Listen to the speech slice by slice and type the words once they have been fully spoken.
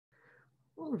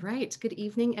All right, good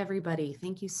evening, everybody.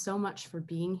 Thank you so much for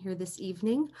being here this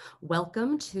evening.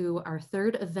 Welcome to our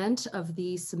third event of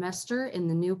the semester in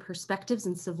the New Perspectives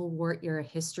in Civil War Era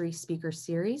History Speaker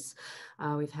Series.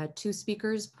 We've had two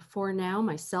speakers before now,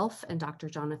 myself and Dr.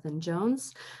 Jonathan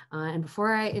Jones. And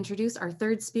before I introduce our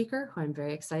third speaker, who I'm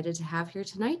very excited to have here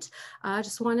tonight, I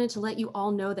just wanted to let you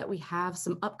all know that we have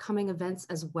some upcoming events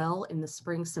as well in the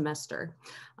spring semester.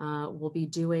 We'll be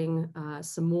doing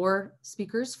some more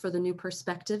speakers for the New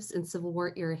Perspectives in Civil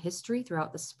War Era History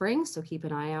throughout the spring, so keep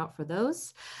an eye out for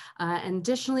those. And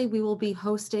additionally, we will be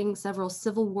hosting several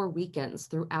Civil War weekends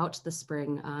throughout the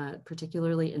spring,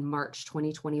 particularly in March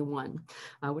 2021,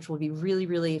 which will be really,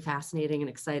 really fascinating and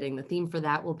exciting. The theme for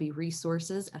that will be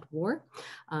resources at war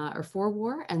or for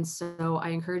war. And so I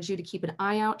encourage you to keep an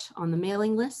eye out on the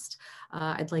mailing list.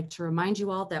 I'd like to remind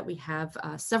you all that we have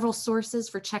several sources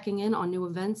for checking in on new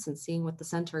events and seeing what the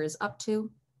center is up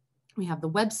to. We have the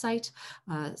website,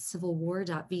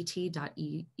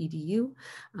 civilwar.vt.edu,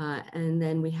 and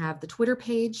then we have the Twitter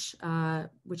page,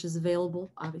 which is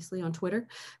available obviously on Twitter,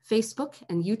 Facebook,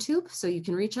 and YouTube, so you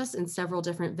can reach us in several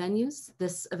different venues.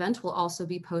 This event will also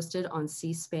be posted on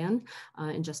C-SPAN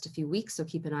in just a few weeks, so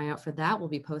keep an eye out for that. We'll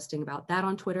be posting about that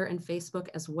on Twitter and Facebook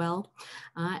as well,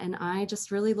 and I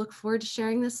just really look forward to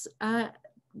sharing this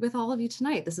with all of you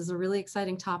tonight. This is a really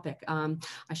exciting topic. I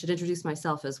should introduce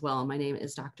myself as well. My name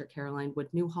is Dr. Caroline Wood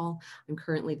Newhall. I'm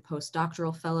currently the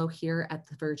postdoctoral fellow here at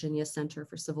the Virginia Center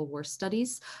for Civil War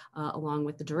Studies, along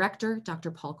with the director,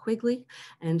 Dr. Paul Quigley.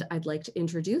 And I'd like to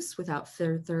introduce, without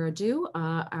further ado,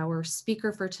 our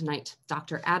speaker for tonight,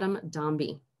 Dr. Adam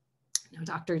Domby. Now,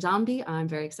 Dr. Domby, I'm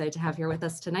very excited to have here with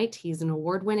us tonight. He's an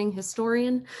award-winning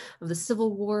historian of the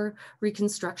Civil War,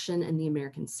 Reconstruction, and the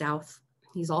American South.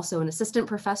 He's also an assistant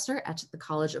professor at the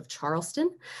College of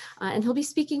Charleston, and he'll be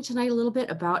speaking tonight a little bit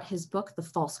about his book, The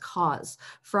False Cause,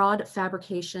 Fraud,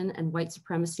 Fabrication, and White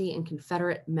Supremacy in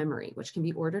Confederate Memory, which can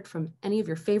be ordered from any of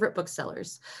your favorite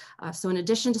booksellers. So in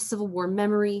addition to Civil War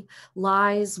memory,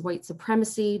 lies, white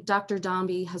supremacy, Dr.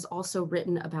 Domby has also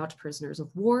written about prisoners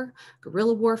of war,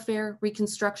 guerrilla warfare,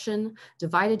 Reconstruction,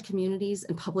 divided communities,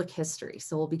 and public history.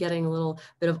 So we'll be getting a little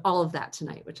bit of all of that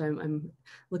tonight, which I'm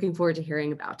looking forward to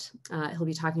hearing about. He'll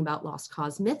be talking about lost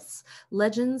cause myths,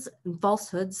 legends, and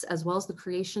falsehoods, as well as the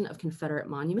creation of Confederate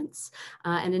monuments.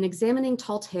 And in examining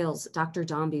tall tales, Dr.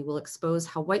 Domby will expose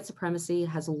how white supremacy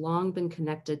has long been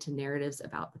connected to narratives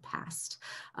about the past.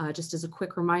 Just as a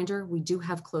quick reminder, we do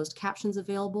have closed captions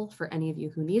available for any of you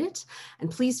who need it. And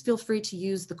please feel free to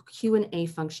use the Q&A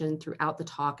function throughout the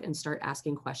talk and start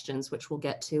asking questions, which we'll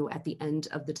get to at the end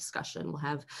of the discussion. We'll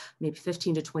have maybe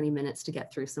 15 to 20 minutes to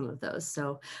get through some of those.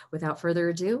 So without further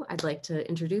ado, I'd like to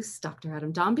introduce Dr.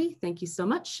 Adam Domby. Thank you so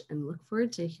much and look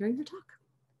forward to hearing your talk.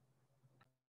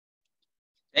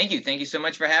 Thank you. Thank you so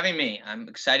much for having me. I'm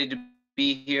excited to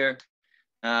be here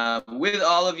with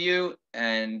all of you,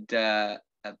 and a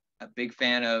big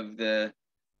fan of the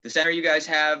center you guys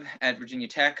have at Virginia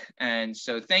Tech. And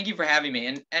so thank you for having me.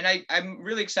 And I'm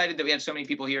really excited that we have so many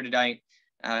people here tonight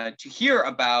to hear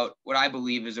about what I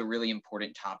believe is a really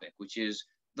important topic, which is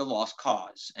the lost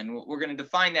cause. And we're going to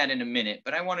define that in a minute,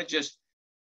 but I want to just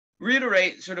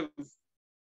reiterate sort of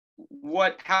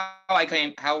why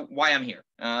I'm here,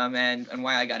 and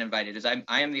why I got invited. Is I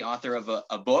am the author of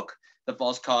a book, The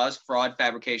False Cause, Fraud,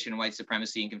 Fabrication, and White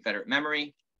Supremacy in Confederate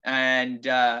Memory. And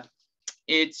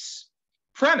its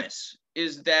premise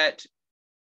is that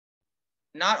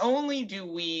not only do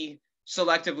we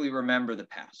selectively remember the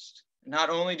past, not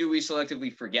only do we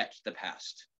selectively forget the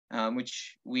past,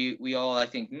 which we all, I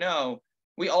think, know,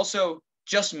 we also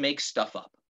just make stuff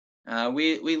up.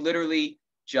 We literally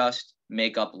just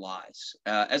make up lies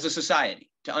as a society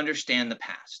to understand the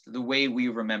past, the way we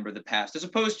remember the past, as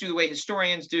opposed to the way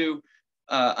historians do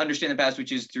understand the past,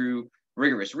 which is through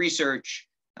rigorous research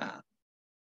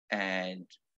and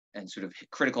sort of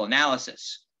critical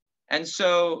analysis. And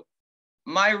so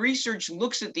my research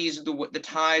looks at the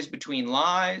ties between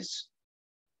lies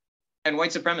and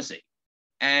white supremacy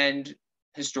and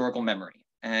historical memory.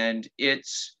 And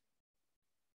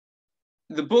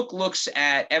the book looks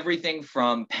at everything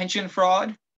from pension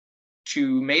fraud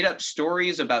to made up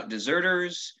stories about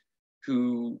deserters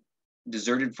who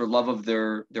deserted for love of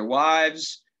their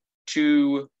wives,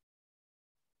 to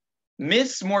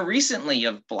myths more recently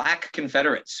of Black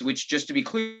Confederates, which, just to be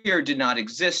clear, did not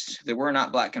exist. There were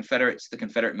not Black Confederates. The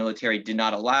Confederate military did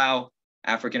not allow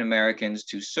African Americans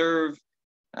to serve.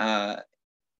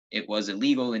 It was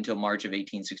illegal until March of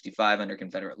 1865 under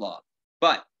Confederate law.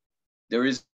 But there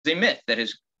is a myth that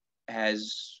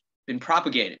has been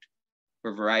propagated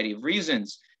for a variety of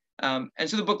reasons. And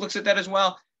so the book looks at that as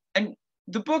well. And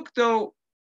the book, though,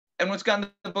 and what's gotten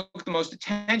the book the most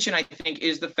attention, I think,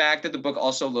 is the fact that the book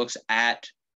also looks at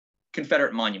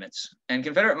Confederate monuments. And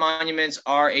Confederate monuments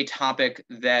are a topic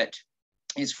that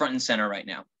is front and center right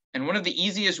now. And one of the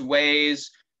easiest ways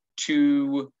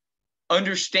to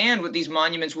understand what these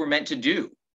monuments were meant to do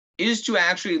is to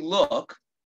actually look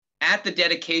at the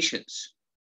dedications,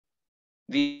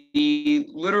 the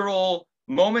literal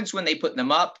moments when they put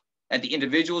them up, at the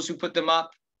individuals who put them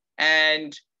up,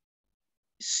 and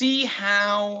see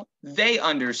how they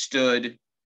understood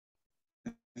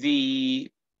these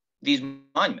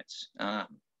monuments.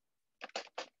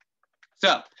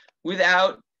 So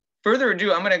without further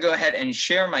ado, I'm going to go ahead and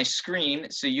share my screen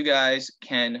so you guys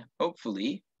can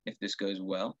hopefully, if this goes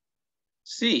well,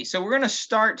 see. So we're going to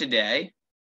start today.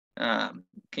 Can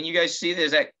you guys see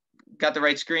this? That got the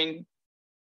right screen?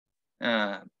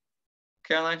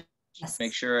 Caroline? Yes.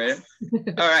 Make sure I am.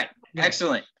 All right,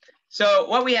 excellent. So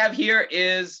what we have here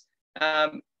is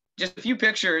just a few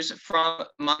pictures from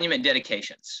monument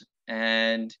dedications.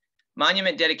 And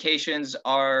monument dedications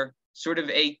are sort of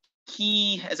a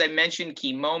key, as I mentioned,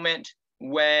 key moment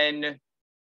when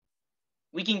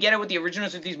we can get at what the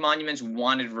originals of these monuments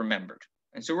wanted remembered.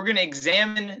 And so we're going to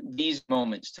examine these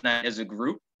moments tonight as a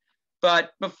group.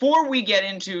 But before we get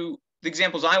into the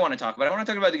examples I want to talk about, I want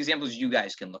to talk about the examples you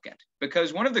guys can look at.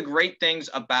 Because one of the great things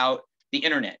about the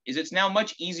internet is it's now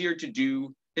much easier to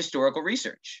do historical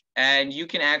research. And you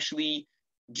can actually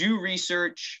do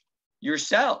research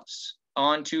yourselves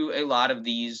onto a lot of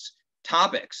these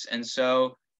topics. And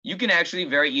so you can actually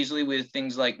very easily, with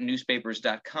things like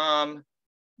newspapers.com,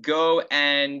 go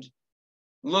and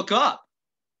look up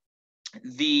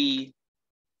your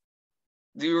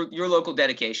local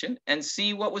dedication and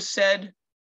see what was said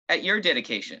at your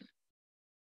dedication,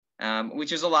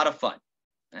 which is a lot of fun.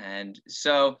 And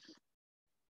so,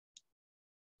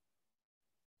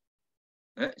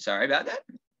 sorry about that,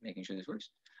 making sure this works.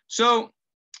 So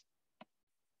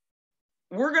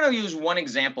we're going to use one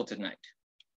example tonight.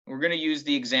 We're going to use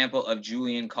the example of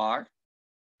Julian Carr,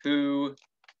 who,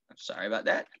 I'm sorry about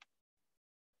that.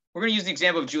 We're going to use the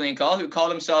example of Julian Carr, who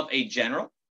called himself a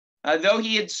general, though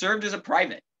he had served as a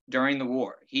private during the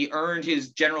war. He earned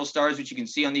his general stars, which you can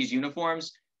see on these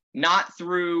uniforms, not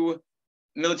through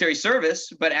military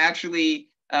service, but actually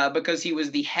because he was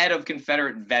the head of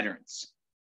Confederate veterans.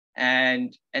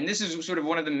 And this is sort of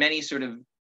one of the many sort of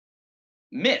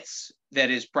myths that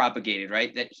is propagated,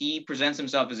 right? That he presents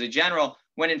himself as a general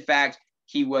when in fact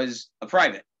he was a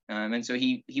private. And so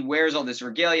he wears all this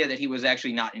regalia that he was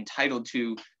actually not entitled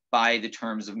to by the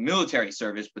terms of military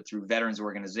service, but through veterans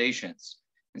organizations.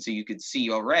 And so you could see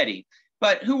already.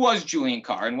 But who was Julian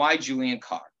Carr and why Julian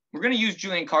Carr? We're going to use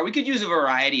Julian Carr. We could use a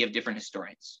variety of different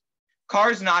historians.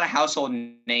 Carr is not a household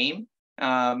name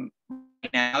right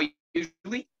now,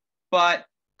 usually, but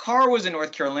Carr was a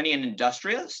North Carolinian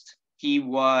industrialist. He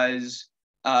was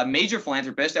a major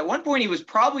philanthropist. At one point, he was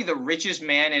probably the richest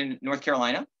man in North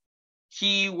Carolina.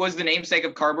 He was the namesake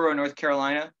of Carrboro, North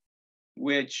Carolina,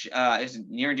 which is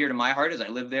near and dear to my heart as I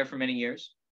lived there for many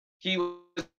years. He was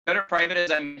a Confederate private,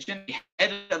 as I mentioned, the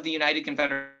head of the United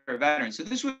Confederate Veterans. So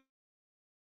this was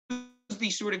the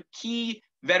sort of key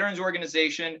veterans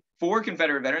organization for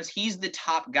Confederate veterans. He's the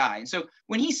top guy. And so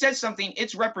when he says something,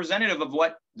 it's representative of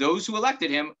what those who elected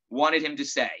him wanted him to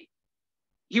say.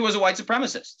 He was a white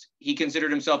supremacist. He considered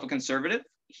himself a conservative.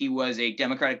 He was a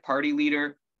Democratic Party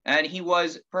leader. And he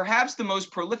was perhaps the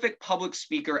most prolific public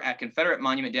speaker at Confederate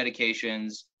monument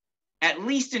dedications, at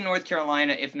least in North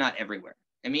Carolina, if not everywhere.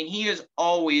 I mean, he is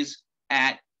always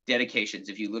at dedications.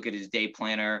 If you look at his day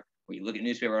planner, or you look at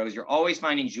newspaper articles, you're always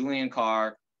finding Julian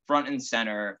Carr front and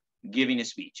center giving a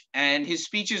speech. And his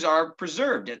speeches are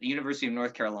preserved at the University of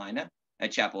North Carolina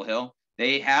at Chapel Hill.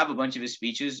 They have a bunch of his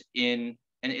speeches in,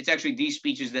 and it's actually these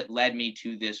speeches that led me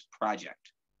to this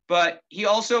project. But he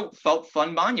also felt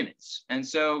fund monuments. And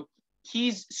so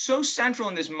he's so central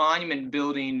in this monument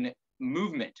building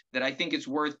movement that I think it's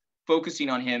worth focusing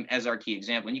on him as our key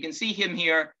example. And you can see him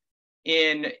here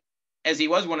as he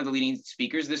was one of the leading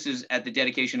speakers. This is at the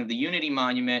dedication of the Unity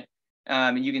Monument.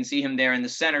 And you can see him there in the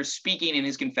center speaking in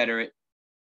his Confederate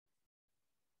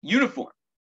uniform.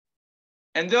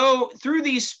 And though through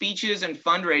these speeches and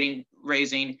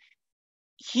fundraising,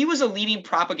 he was a leading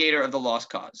propagator of the lost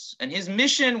cause. And his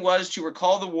mission was to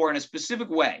recall the war in a specific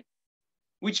way,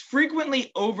 which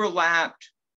frequently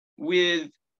overlapped with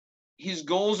his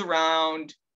goals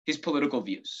around his political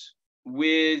views.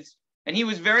 And he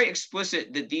was very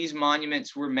explicit that these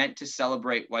monuments were meant to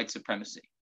celebrate white supremacy.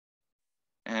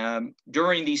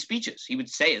 During these speeches, he would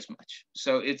say as much.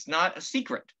 So it's not a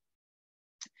secret.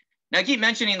 Now, I keep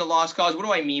mentioning the lost cause. What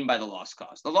do I mean by the lost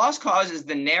cause? The lost cause is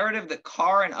the narrative that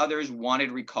Carr and others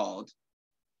wanted recalled.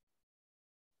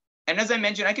 And as I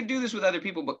mentioned, I could do this with other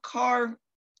people, but Carr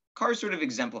sort of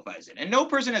exemplifies it. And no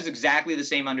person has exactly the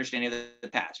same understanding of the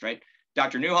past, right?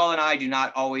 Dr. Newhall and I do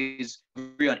not always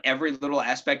agree on every little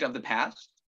aspect of the past.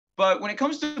 But when it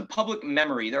comes to public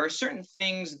memory, there are certain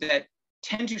things that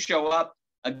tend to show up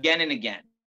again and again.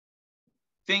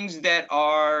 Things that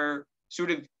are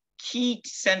sort of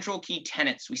central key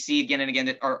tenets we see again and again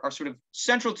that are sort of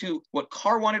central to what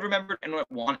Carr wanted remembered and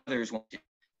what others wanted.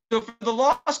 So for the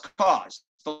lost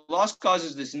cause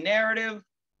is this narrative.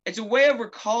 It's a way of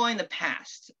recalling the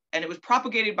past, and it was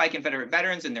propagated by Confederate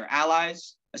veterans and their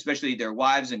allies, especially their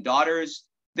wives and daughters,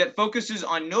 that focuses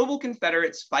on noble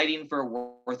Confederates fighting for a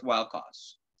worthwhile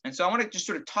cause. And so I want to just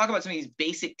sort of talk about some of these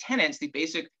basic tenets, the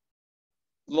basic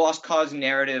lost cause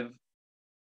narrative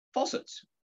falsehoods,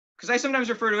 because I sometimes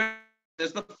refer to it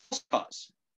as the false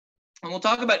cause. And we'll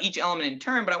talk about each element in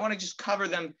turn, but I want to just cover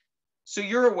them so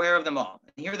you're aware of them all.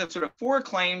 And here are the sort of 4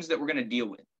 claims that we're going to deal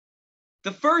with.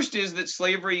 The first is that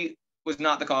slavery was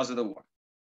not the cause of the war.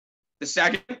 The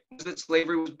second is that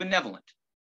slavery was benevolent.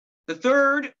 The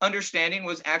third understanding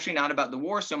was actually not about the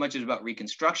war so much as about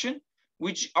Reconstruction,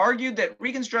 which argued that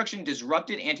Reconstruction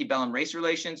disrupted antebellum race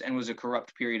relations and was a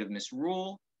corrupt period of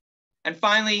misrule. And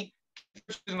finally,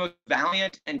 the most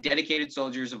valiant and dedicated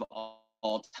soldiers of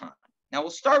all time. Now we'll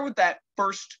start with that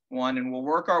first one and we'll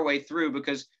work our way through,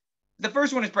 because the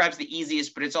first one is perhaps the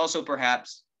easiest, but it's also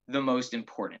perhaps the most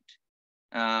important.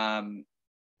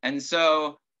 And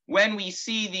so when we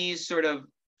see these sort of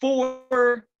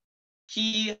 4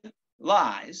 key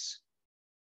lies,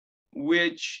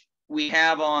 which we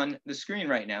have on the screen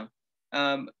right now,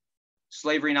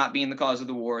 slavery not being the cause of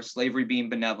the war, slavery being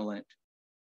benevolent,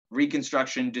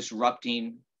 Reconstruction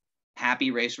disrupting happy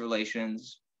race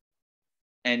relations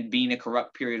and being a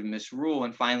corrupt period of misrule,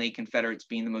 and finally Confederates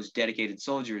being the most dedicated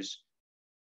soldiers.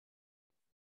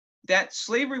 That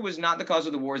slavery was not the cause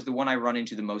of the war is the one I run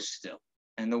into the most still,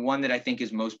 and the one that I think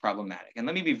is most problematic. And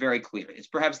let me be very clear, it's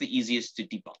perhaps the easiest to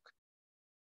debunk.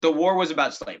 The war was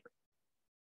about slavery.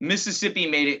 Mississippi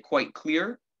made it quite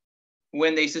clear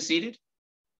when they seceded.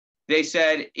 They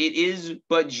said it is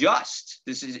but just,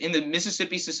 this is in the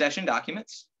Mississippi secession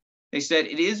documents, they said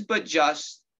it is but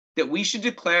just that we should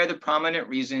declare the prominent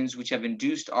reasons which have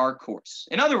induced our course.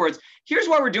 In other words, here's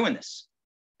why we're doing this.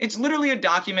 It's literally a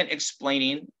document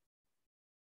explaining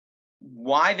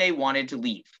why they wanted to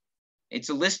leave. It's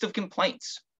a list of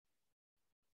complaints.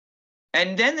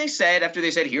 And then they said, after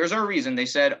they said, here's our reason, they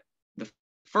said, the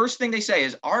first thing they say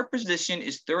is, our position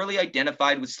is thoroughly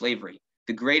identified with slavery,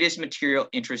 the greatest material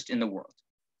interest in the world.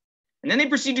 And then they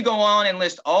proceed to go on and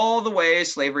list all the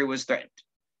ways slavery was threatened.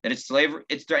 That it's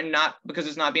threatened not because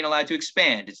it's not being allowed to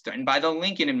expand. It's threatened by the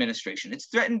Lincoln administration. It's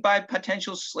threatened by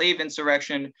potential slave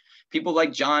insurrection, people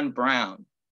like John Brown.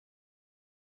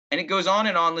 And it goes on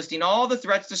and on, listing all the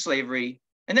threats to slavery,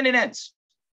 and then it ends.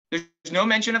 There's no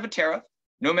mention of a tariff,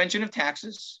 no mention of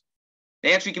taxes.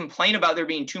 They actually complain about there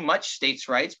being too much states'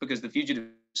 rights because the fugitive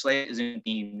slave isn't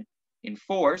being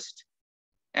enforced.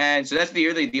 And so that's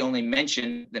really the only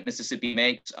mention that Mississippi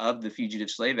makes of the Fugitive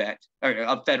Slave Act, or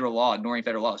of federal law, ignoring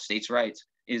federal law, states' rights,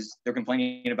 is they're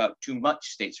complaining about too much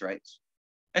states' rights.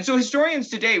 And so historians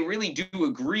today really do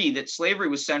agree that slavery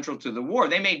was central to the war.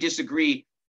 They may disagree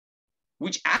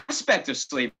which aspect of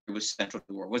slavery was central to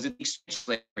the war. Was it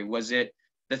slavery? Was it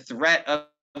the threat of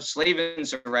slave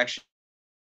insurrection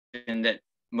that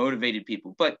motivated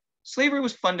people? But slavery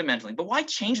was fundamentally, but why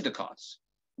change the cause?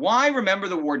 Why remember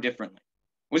the war differently?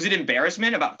 Was it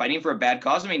embarrassment about fighting for a bad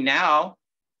cause? I mean, now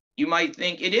you might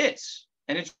think it is.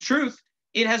 And in truth,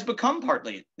 it has become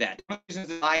partly that. One of the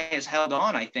reasons I has held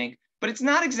on, I think, but it's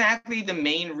not exactly the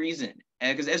main reason.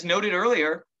 Because as noted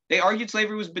earlier, they argued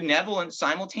slavery was benevolent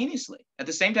simultaneously. At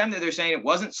the same time that they're saying it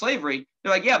wasn't slavery,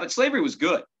 they're like, yeah, but slavery was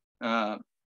good. Follow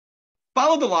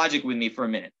the logic with me for a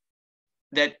minute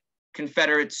that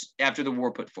Confederates after the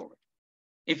war put forward.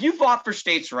 If you fought for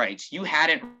states' rights, you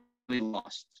hadn't really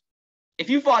lost. If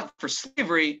you fought for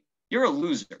slavery, you're a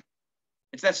loser.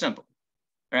 It's that simple,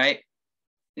 right?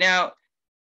 Now,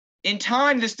 in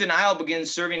time, this denial begins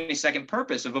serving a second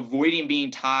purpose of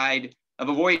avoiding tying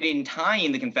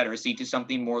the Confederacy to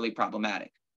something morally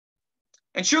problematic.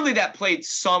 And surely that played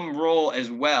some role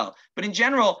as well. But in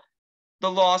general,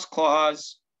 the Lost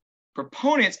Clause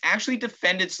proponents actually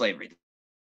defended slavery.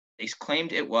 They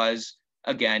claimed it was,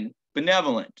 again,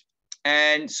 benevolent.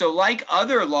 And so like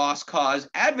other lost cause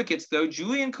advocates, though,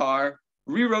 Julian Carr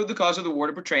rewrote the cause of the war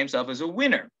to portray himself as a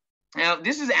winner. Now,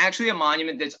 this is actually a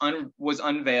monument that was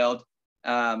unveiled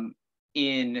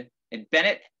in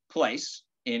Bennett Place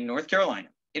in North Carolina.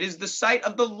 It is the site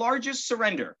of the largest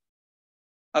surrender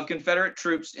of Confederate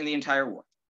troops in the entire war.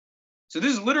 So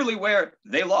this is literally where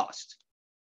they lost.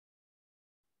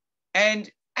 And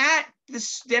at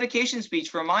this dedication speech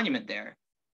for a monument there,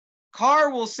 Carr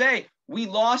will say, "We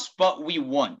lost, but we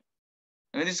won."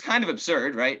 I mean, this is kind of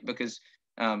absurd, right? Because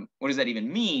what does that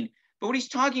even mean? But what he's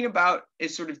talking about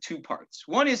is sort of two parts.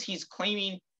 One is he's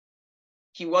claiming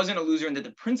he wasn't a loser and that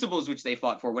the principles which they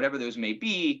fought for, whatever those may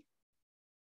be,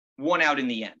 won out in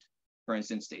the end, for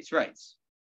instance, states' rights.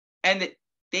 And that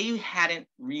they hadn't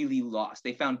really lost.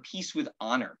 They found peace with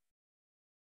honor,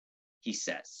 he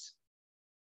says.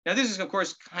 Now, this is, of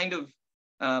course, kind of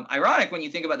ironic when you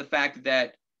think about the fact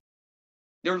that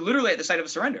they're literally at the site of a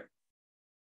surrender.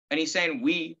 And he's saying,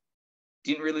 we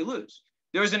didn't really lose.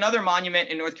 There was another monument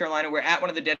in North Carolina where at one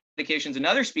of the dedications,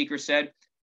 another speaker said,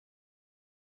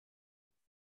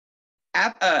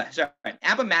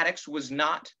 Appomattox was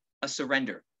not a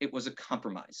surrender. It was a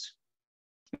compromise.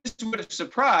 This would have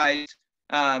surprised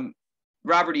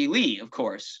Robert E. Lee, of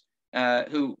course,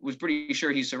 who was pretty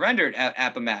sure he surrendered at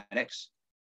Appomattox.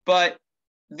 But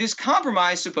this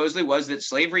compromise supposedly was that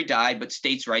slavery died, but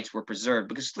states' rights were preserved,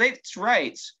 because states'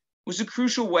 rights was a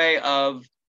crucial way of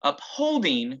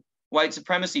upholding white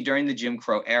supremacy during the Jim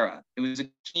Crow era. It was a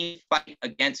key fight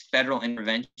against federal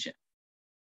intervention.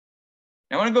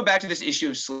 Now, I want to go back to this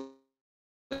issue of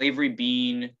slavery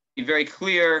be very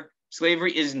clear.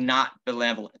 Slavery is not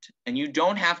benevolent, and you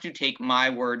don't have to take my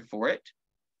word for it.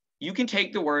 You can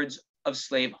take the words of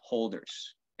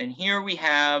slaveholders. And here we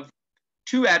have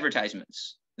two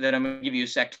advertisements that I'm going to give you a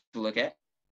sec to look at.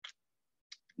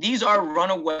 These are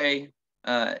runaway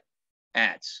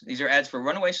ads. These are ads for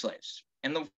runaway slaves.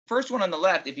 And the first one on the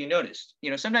left, if you noticed,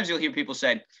 sometimes you'll hear people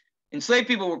say, enslaved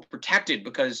people were protected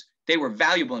because they were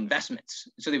valuable investments,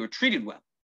 so they were treated well.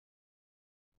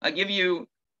 I give you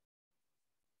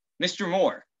Mr.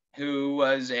 Moore, who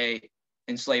was an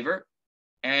enslaver,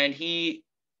 and he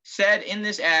said in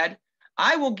this ad,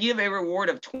 "I will give a reward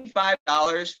of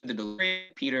 $25 for the delivery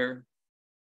of Peter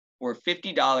or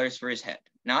 $50 for his head."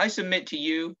 Now, I submit to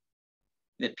you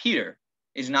that Peter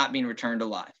is not being returned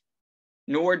alive,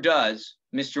 nor does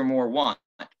Mr. Moore want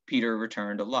Peter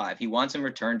returned alive. He wants him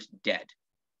returned dead.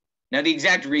 Now, the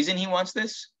exact reason he wants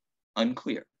this,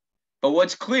 unclear. But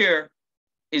what's clear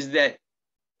is that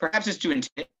perhaps it's too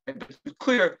intimate, but it's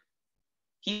clear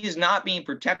he is not being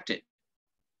protected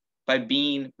by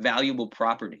being valuable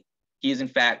property. He is, in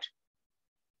fact,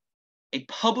 a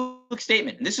public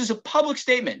statement. And this is a public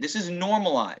statement. This is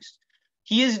normalized.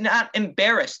 He is not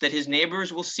embarrassed that his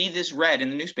neighbors will see this read in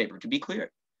the newspaper, to be clear.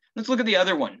 Let's look at the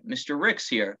other one, Mr. Ricks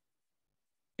here,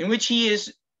 in which he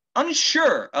is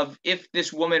unsure of if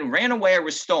this woman ran away or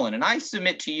was stolen. And I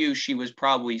submit to you she was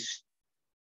probably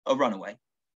a runaway,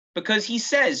 because he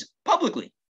says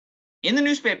publicly in the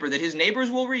newspaper that his neighbors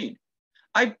will read,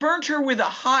 "I burnt her with a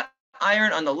hot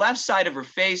iron on the left side of her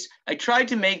face. I tried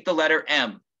to make the letter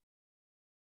M."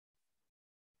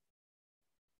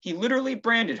 He literally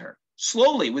branded her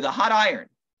slowly with a hot iron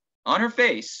on her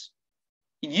face.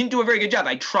 He didn't do a very good job.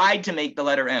 "I tried to make the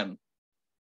letter M."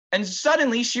 And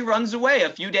suddenly she runs away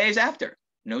a few days after.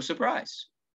 No surprise.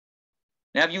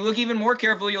 Now, if you look even more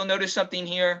carefully, you'll notice something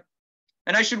here.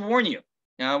 And I should warn you,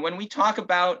 when we talk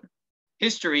about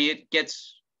history, it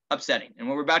gets upsetting. And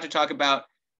what we're about to talk about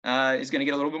is going to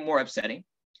get a little bit more upsetting.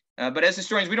 But as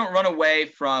historians, we don't run away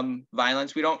from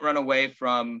violence. We don't run away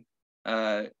from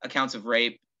accounts of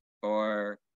rape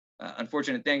or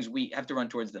unfortunate things. We have to run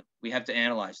towards them. We have to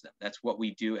analyze them. That's what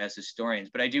we do as historians.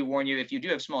 But I do warn you, if you do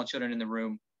have small children in the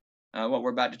room, what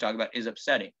we're about to talk about is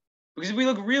upsetting. Because if we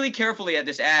look really carefully at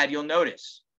this ad, you'll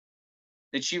notice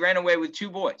that she ran away with two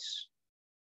boys.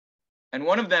 And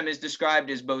one of them is described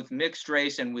as both mixed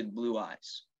race and with blue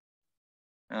eyes,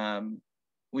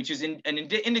 which is an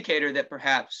indicator that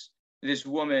perhaps this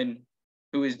woman,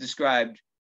 who is described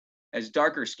as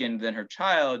darker skinned than her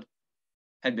child,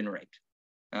 had been raped.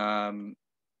 And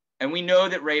we know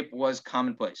that rape was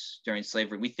commonplace during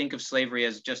slavery. We think of slavery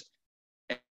as just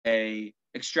a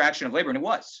extraction of labor, and it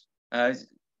was.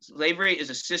 Slavery is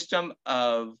a system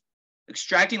of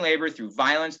extracting labor through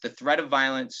violence, the threat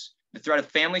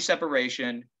of family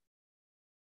separation,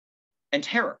 and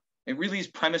terror. It really is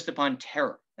premised upon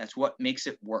terror. That's what makes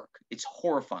it work. It's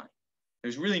horrifying.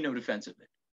 There's really no defense of it.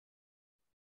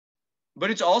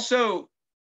 But it's also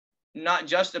not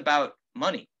just about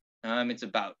money. It's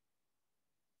about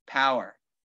power.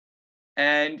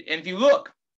 And if you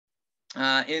look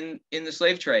in the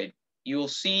slave trade, you will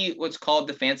see what's called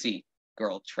the fancy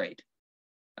girl trade,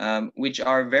 which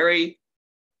are very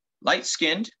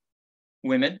light-skinned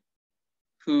women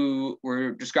who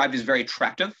were described as very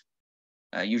attractive,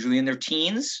 usually in their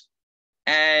teens,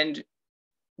 and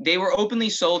they were openly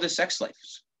sold as sex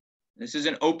slaves. This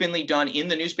isn't openly done in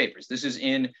the newspapers. This is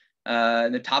in,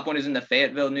 the top one is in the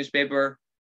Fayetteville newspaper,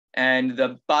 and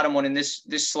the bottom one in this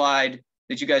slide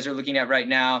that you guys are looking at right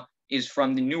now is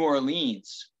from the New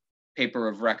Orleans paper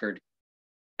of record.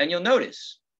 And you'll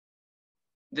notice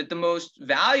that the most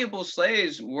valuable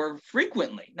slaves were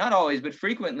frequently, not always, but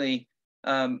frequently,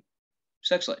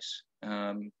 sex slaves.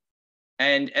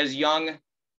 And as young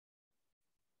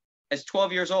as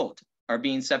 12 years old are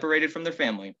being separated from their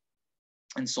family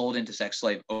and sold into sex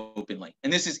slave openly.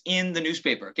 And this is in the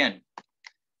newspaper. Again,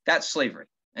 that's slavery.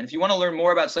 And if you want to learn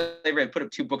more about slavery, I put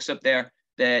up 2 books up there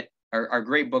that are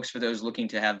great books for those looking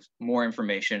to have more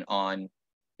information on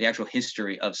the actual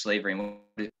history of slavery and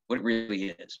what it really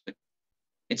is. But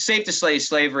it's safe to say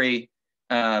slavery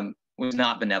was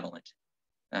not benevolent.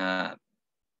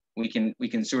 We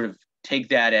can sort of take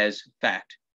that as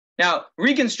fact. Now,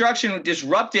 Reconstruction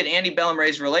disrupted antebellum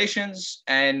race relations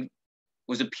and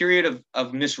was a period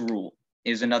of misrule,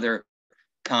 is another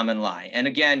common lie. And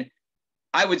again,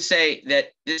 I would say that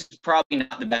this is probably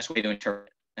not the best way to interpret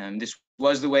it. This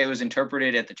was the way it was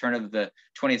interpreted at the turn of the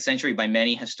 20th century by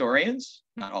many historians,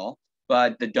 not all,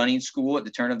 but the Dunning School at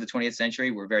the turn of the 20th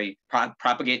century were very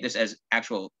propagate this as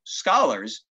actual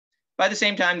scholars, by the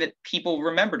same time that people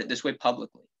remembered it this way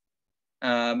publicly.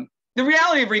 The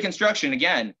reality of Reconstruction,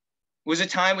 again, was a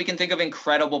time we can think of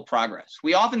incredible progress.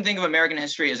 We often think of American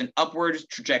history as an upward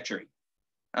trajectory.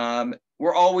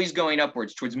 We're always going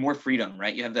upwards towards more freedom,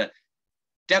 right? You have the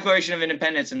Declaration of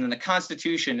Independence and then the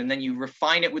Constitution, and then you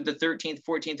refine it with the 13th,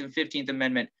 14th, and 15th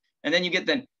Amendment. And then you get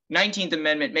the 19th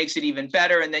Amendment, makes it even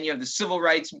better. And then you have the Civil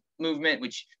Rights Movement,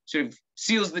 which sort of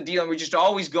seals the deal. And we're just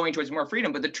always going towards more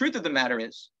freedom. But the truth of the matter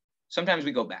is, sometimes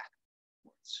we go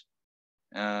backwards.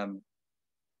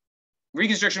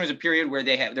 Reconstruction was a period where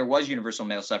there was universal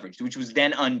male suffrage, which was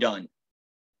then undone.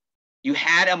 You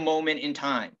had a moment in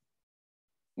time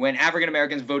when African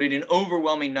Americans voted in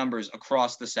overwhelming numbers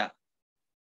across the South,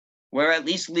 where at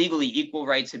least legally equal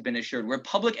rights had been assured, where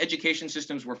public education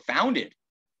systems were founded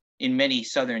in many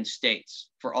Southern states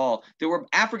for all. There were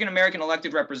African American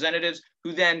elected representatives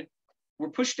who then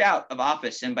were pushed out of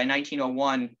office. And by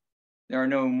 1901, there are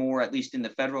no more, at least in the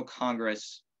federal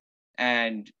Congress,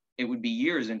 and it would be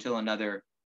years until another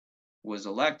was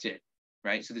elected,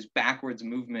 right? So this backwards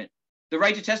movement. The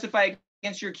right to testify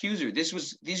against your accuser.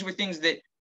 These were things that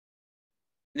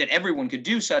everyone could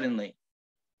do suddenly.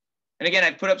 And again,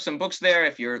 I put up some books there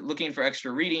if you're looking for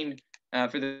extra reading,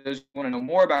 for those who want to know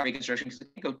more about Reconstruction, because I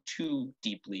can't go too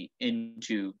deeply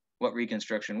into what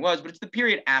Reconstruction was, but it's the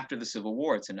period after the Civil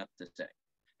War, it's enough to say.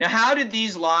 Now, how did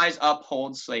these lies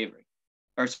uphold slavery?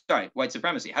 Or sorry, white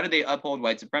supremacy. How did they uphold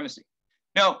white supremacy?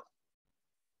 Now,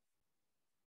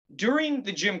 during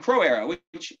the Jim Crow era,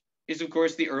 which is, of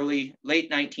course, the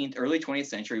late 19th, early 20th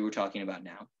century we're talking about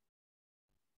now,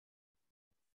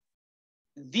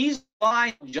 these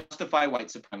lies justify white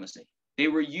supremacy. They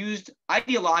were used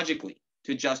ideologically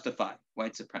to justify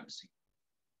white supremacy.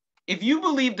 If you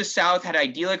believe the South had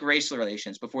idyllic racial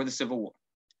relations before the Civil War,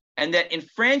 and that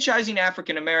enfranchising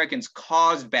African Americans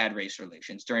caused bad race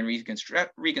relations during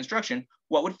Reconstruction,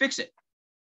 what would fix it?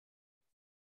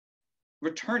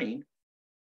 Returning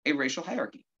a racial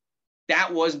hierarchy.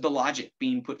 That was the logic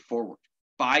being put forward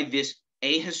by this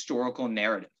ahistorical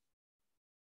narrative.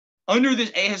 Under this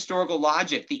ahistorical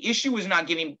logic, the issue was not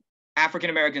giving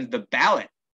African Americans the ballot.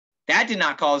 That did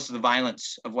not cause the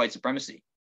violence of white supremacy.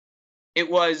 It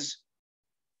was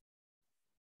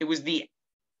the,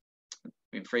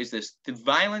 let me phrase this, the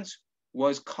violence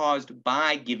was caused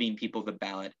by giving people the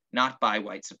ballot, not by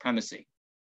white supremacy.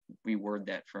 Reword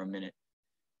that for a minute.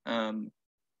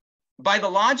 By the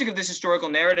logic of this historical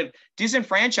narrative,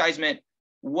 disenfranchisement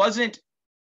wasn't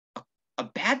a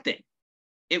bad thing.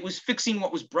 It was fixing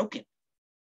what was broken.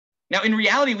 Now, in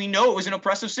reality, we know it was an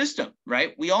oppressive system,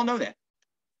 right? We all know that.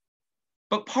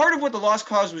 But part of what the Lost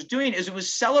Cause was doing is it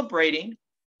was celebrating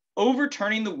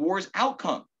overturning the war's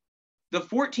outcome. The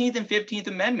 14th and 15th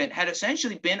Amendment had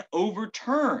essentially been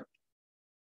overturned.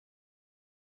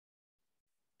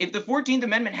 If the 14th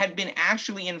Amendment had been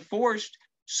actually enforced,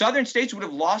 Southern states would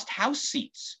have lost House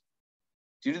seats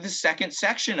due to the second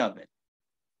section of it.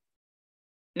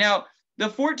 Now, the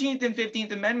 14th and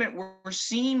 15th Amendment were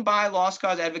seen by Lost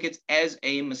Cause advocates as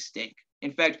a mistake.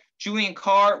 In fact, Julian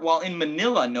Carr, while in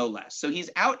Manila, no less, so he's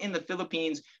out in the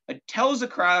Philippines, tells a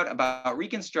crowd about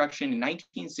Reconstruction in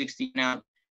 1960. Now,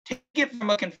 take it from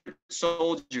a Confederate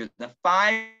soldier, the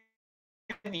 5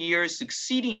 years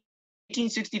succeeding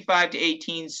 1865 to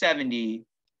 1870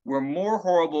 were more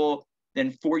horrible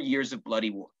than 4 years of bloody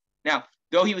war. Now,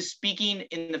 Though he was speaking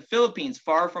in the Philippines,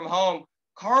 far from home,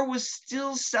 Carr was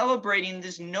still celebrating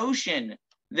this notion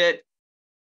that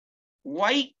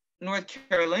white North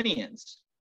Carolinians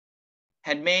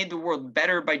had made the world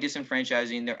better by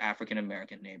disenfranchising their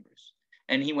African-American neighbors.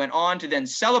 And he went on to then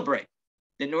celebrate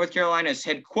that North Carolina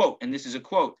had, quote, and this is a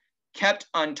quote, kept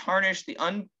untarnished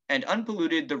and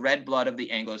unpolluted the red blood of the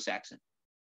Anglo-Saxon.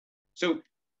 So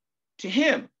to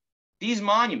him, these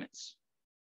monuments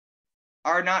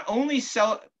are not only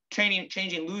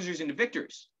changing losers into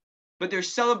victors, but they're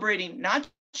celebrating not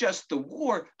just the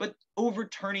war, but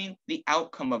overturning the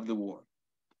outcome of the war.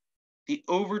 The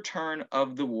overturn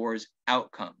of the war's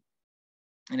outcome.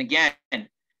 And again,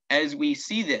 as we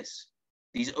see this,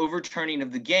 these overturning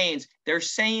of the gains, they're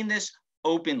saying this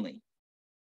openly.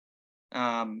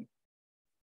 And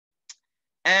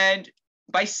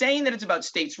by saying that it's about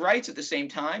states' rights at the same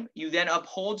time, you then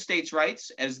uphold states'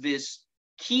 rights as this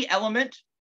key element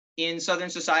in Southern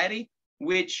society,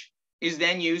 which is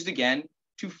then used again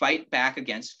to fight back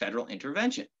against federal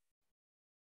intervention.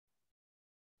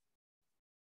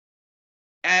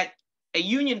 At a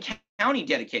Union County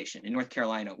dedication in North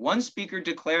Carolina, one speaker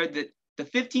declared that the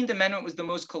 15th Amendment was the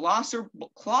most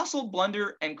colossal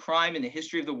blunder and crime in the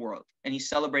history of the world, and he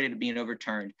celebrated it being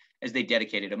overturned as they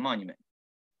dedicated a monument.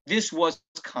 This was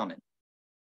common,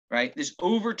 right? This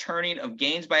overturning of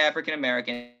gains by African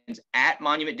Americans at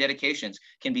monument dedications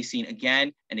can be seen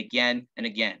again and again and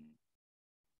again.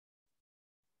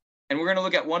 And we're going to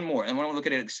look at one more, and I want to look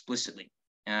at it explicitly.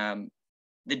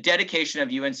 The dedication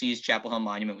of UNC's Chapel Hill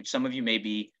Monument, which some of you may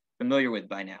be familiar with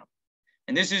by now.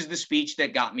 And this is the speech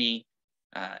that got me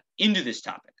into this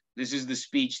topic. This is the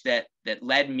speech that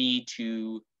led me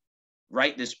to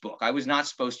write this book. I was not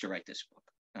supposed to write this book.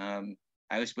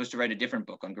 I was supposed to write a different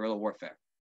book on guerrilla warfare,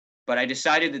 but I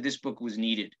decided that this book was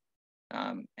needed.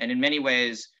 And in many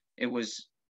ways, it was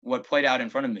what played out in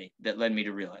front of me that led me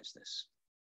to realize this.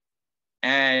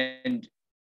 And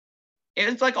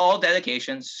it's like all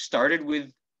dedications, started with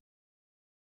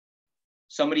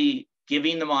somebody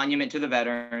giving the monument to the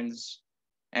veterans,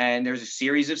 and there's a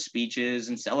series of speeches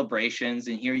and celebrations,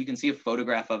 and here you can see a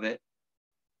photograph of it.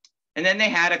 And then they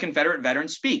had a Confederate veteran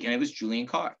speak, and it was Julian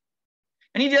Carr.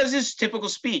 And he does this typical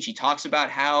speech. He talks about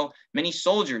how many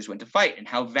soldiers went to fight and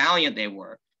how valiant they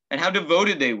were and how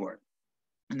devoted they were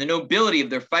and the nobility of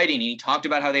their fighting. And he talked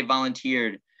about how they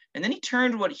volunteered. And then he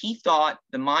turned what he thought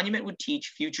the monument would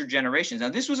teach future generations. Now,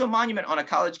 this was a monument on a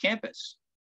college campus,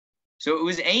 so it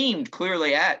was aimed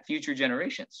clearly at future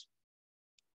generations.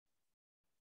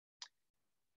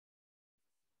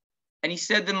 And he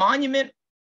said the monument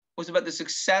was about the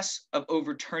success of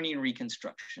overturning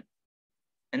Reconstruction.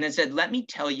 And then said, let me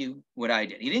tell you what I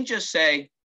did. He didn't just say,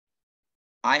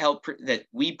 I helped that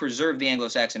we preserved the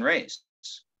Anglo-Saxon race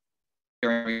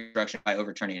during Reconstruction by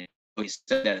overturning it. He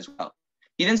said that as well.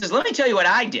 He then says, let me tell you what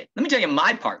I did. Let me tell you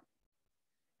my part.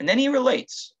 And then he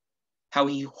relates how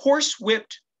he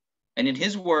horsewhipped, and in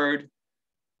his word,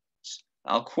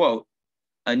 I'll quote,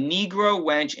 a Negro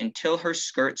wench until her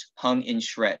skirts hung in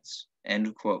shreds,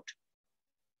 end quote.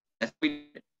 That's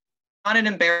not an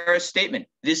embarrassed statement.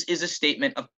 This is a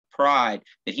statement of pride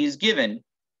that he has given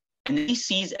and that he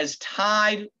sees as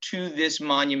tied to this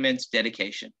monument's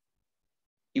dedication.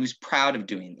 He was proud of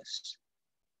doing this.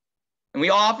 And we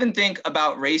often think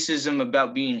about racism,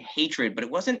 about being hatred, but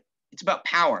it's about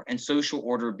power and social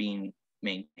order being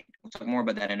maintained. We'll talk more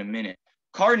about that in a minute.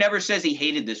 Carr never says he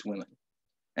hated this woman.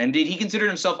 Indeed, he considered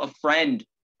himself a friend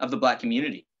of the Black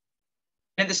community.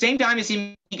 And at the same time as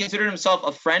he considered himself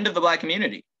a friend of the Black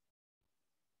community,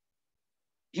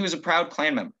 he was a proud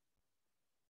Klan member.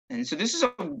 And so this is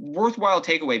a worthwhile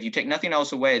takeaway, if you take nothing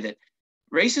else away, that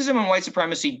racism and white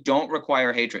supremacy don't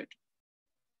require hatred.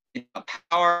 It's about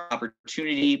power,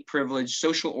 opportunity, privilege,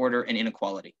 social order, and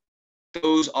inequality.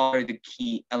 Those are the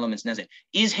key elements necessary.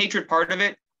 Is hatred part of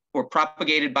it or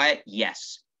propagated by it?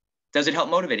 Yes. Does it help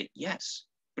motivate it? Yes,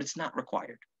 but it's not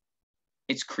required.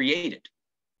 It's created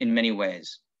in many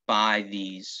ways by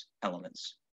these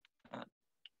elements.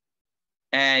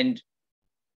 And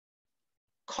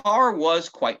Carr was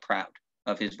quite proud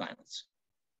of his violence.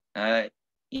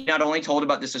 He not only told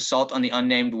about this assault on the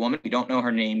unnamed woman, we don't know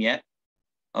her name yet,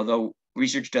 although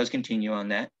research does continue on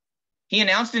that. He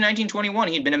announced in 1921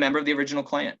 he'd been a member of the original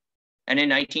Klan. And in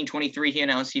 1923, he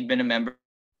announced he'd been a member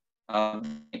of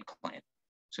the Klan.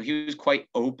 So he was quite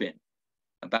open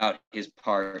about his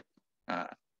part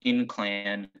in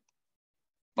Klan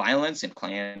violence and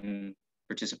Klan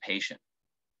participation.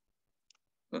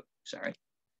 Oops, sorry.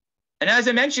 And as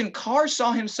I mentioned, Carr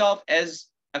saw himself as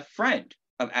a friend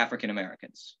of African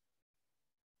Americans.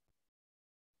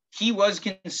 he was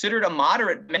considered a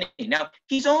moderate by many. Now,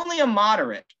 he's only a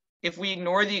moderate if we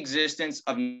ignore the existence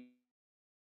of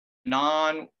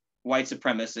non-white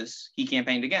supremacists he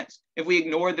campaigned against. If we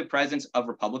ignore the presence of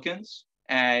Republicans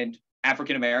and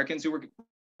African Americans who were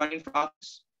running for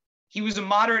office, he was a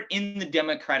moderate in the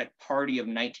Democratic Party of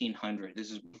 1900.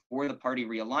 This is before the party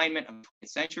realignment of the 20th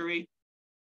century.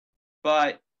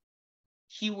 But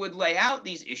he would lay out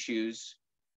these issues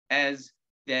as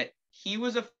that he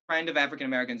was a friend of African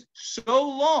Americans so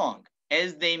long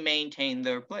as they maintained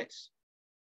their place.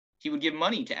 He would give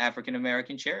money to African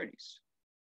American charities.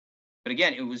 But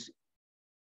again, it was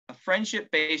a friendship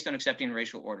based on accepting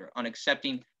racial order, on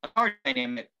accepting a power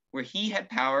dynamic where he had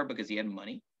power because he had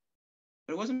money,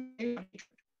 but it wasn't based on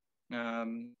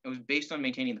hatred. It was based on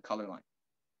maintaining the color line.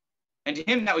 And to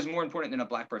him, that was more important than a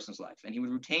Black person's life. And he would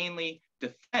routinely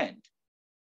defend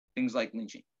things like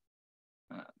lynching.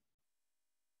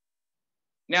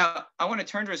 Now, I want to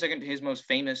turn for a second to his most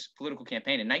famous political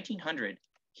campaign. In 1900,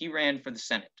 he ran for the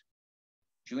Senate.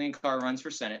 Julian Carr runs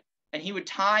for Senate, and he would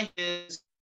tie his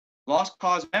lost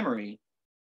cause memory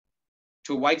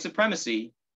to white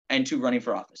supremacy and to running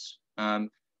for office.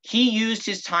 He used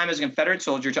his time as a Confederate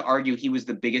soldier to argue he was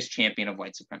the biggest champion of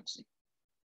white supremacy.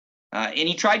 And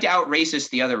he tried to out-racist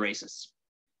the other racists.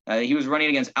 He was running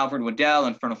against Alfred Waddell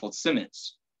and Furnifold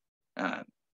Simmons.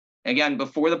 Again,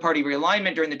 before the party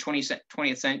realignment during the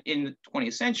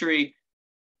 20th century,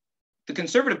 the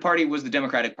Conservative Party was the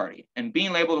Democratic Party, and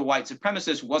being labeled a white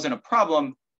supremacist wasn't a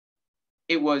problem.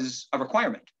 It was a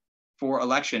requirement for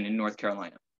election in North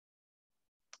Carolina.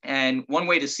 And one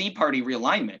way to see party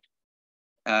realignment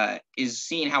is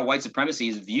seeing how white supremacy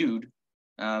is viewed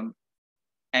and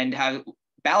how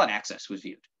ballot access was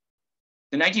viewed.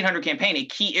 The 1900 campaign, a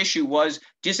key issue was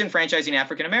disenfranchising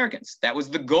African Americans. That was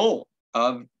the goal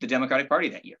of the Democratic Party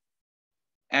that year.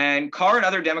 And Carr and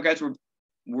other Democrats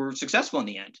were successful in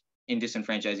the end in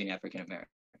disenfranchising African Americans.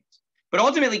 But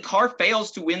ultimately, Carr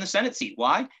fails to win the Senate seat.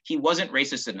 Why? He wasn't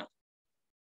racist enough.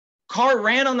 Carr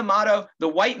ran on the motto, "The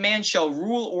white man shall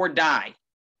rule or die."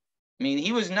 I mean,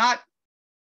 he was not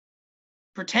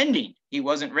pretending he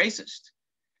wasn't racist.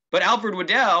 But Alfred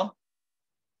Waddell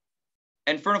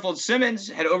and Furnifold Simmons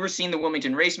had overseen the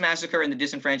Wilmington Race Massacre and the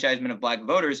disenfranchisement of Black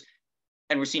voters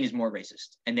and were seen as more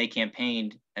racist. And they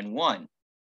campaigned and won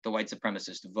the white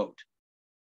supremacist vote,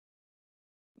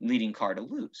 leading Carr to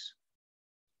lose.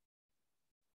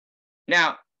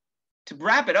 Now, to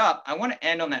wrap it up, I want to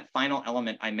end on that final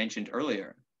element I mentioned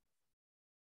earlier.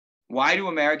 Why do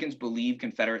Americans believe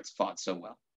Confederates fought so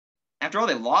well? After all,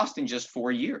 they lost in just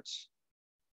 4 years.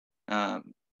 Why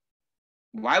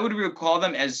would we recall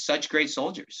them as such great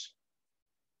soldiers?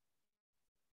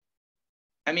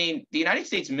 I mean, the United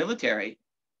States military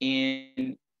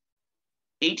in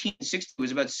 1860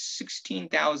 was about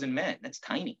 16,000 men. That's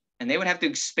tiny. And they would have to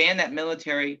expand that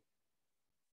military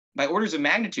by orders of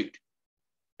magnitude.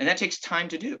 And that takes time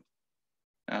to do.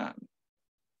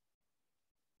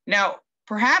 Now,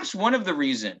 perhaps one of the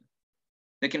reasons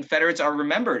the Confederates are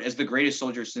remembered as the greatest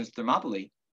soldiers since Thermopylae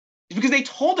is because they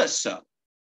told us so.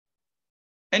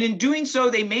 And in doing so,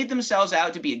 they made themselves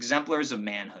out to be exemplars of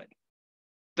manhood,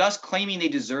 thus claiming they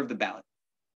deserve the ballot.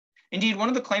 Indeed, one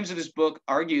of the claims of this book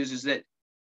argues is that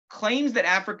claims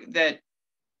that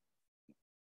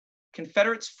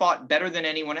Confederates fought better than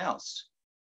anyone else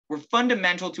were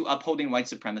fundamental to upholding white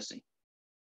supremacy.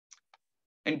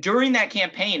 And during that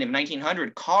campaign of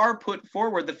 1900, Carr put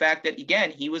forward the fact that,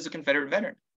 again, he was a Confederate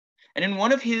veteran. And in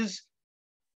one of his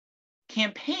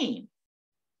campaign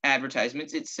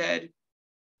advertisements,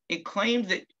 it claimed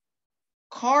that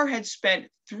Carr had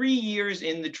spent 3 years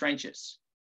in the trenches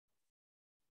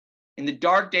in the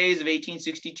dark days of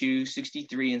 1862,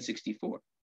 63, and 64.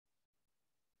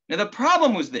 Now, the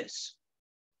problem was this,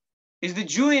 is that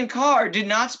Julian Carr did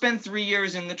not spend 3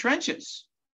 years in the trenches.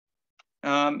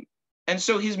 And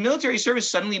so his military service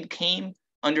suddenly became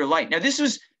under light. Now,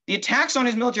 the attacks on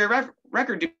his military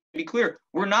record, to be clear,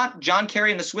 were not John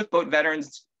Kerry and the Swift Boat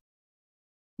veterans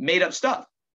made up stuff.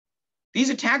 These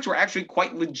attacks were actually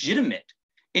quite legitimate.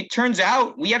 It turns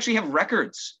out we actually have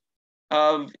records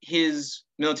of his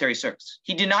military service.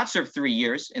 He did not serve 3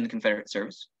 years in the Confederate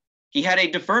service. He had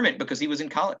a deferment because he was in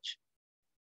college.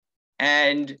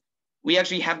 And we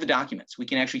actually have the documents. We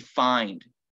can actually find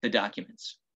the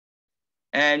documents.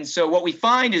 And so what we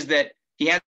find is that he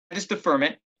had this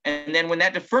deferment. And then when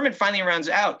that deferment finally runs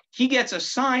out, he gets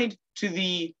assigned to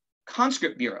the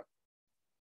conscript bureau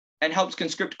and helps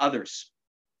conscript others,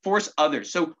 force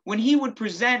others. So when he would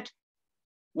present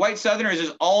white Southerners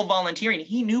as all volunteering,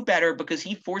 he knew better because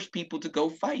he forced people to go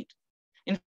fight.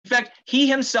 In fact, he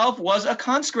himself was a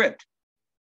conscript.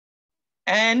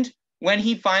 And When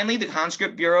he finally, the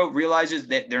conscript bureau realizes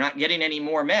that they're not getting any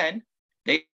more men,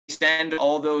 they send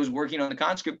all those working on the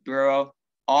conscript bureau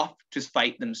off to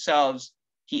fight themselves.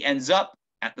 He ends up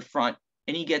at the front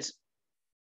and he gets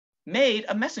made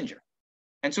a messenger.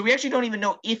 And so we actually don't even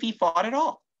know if he fought at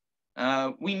all.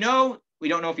 We don't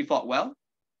know if he fought well.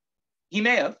 He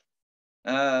may have.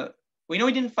 We know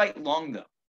he didn't fight long though.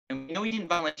 And we know he didn't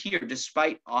volunteer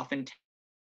despite often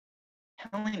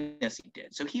telling us he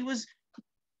did. So he was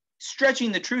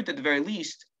stretching the truth at the very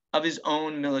least of his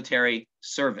own military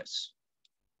service.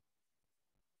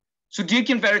 So did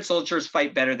Confederate soldiers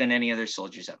fight better than any other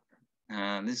soldiers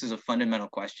ever? This is a fundamental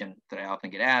question that I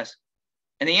often get asked.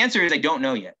 And the answer is I don't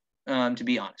know yet, to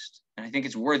be honest. And I think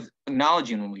it's worth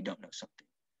acknowledging when we don't know something.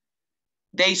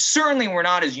 They certainly were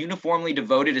not as uniformly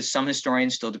devoted as some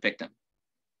historians still depict them.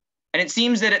 And it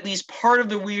seems that at least part of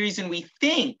the reason we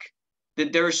think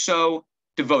that they're so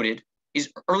devoted is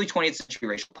early 20th century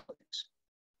racial politics.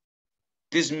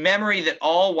 This memory that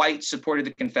all whites supported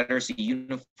the Confederacy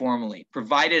uniformly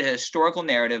provided a historical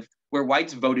narrative where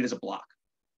whites voted as a bloc,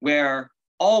 where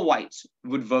all whites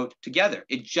would vote together.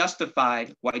 It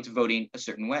justified whites voting a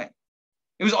certain way.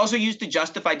 It was also used to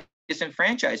justify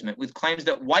disenfranchisement with claims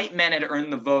that white men had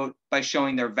earned the vote by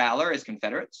showing their valor as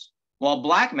Confederates, while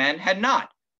Black men had not,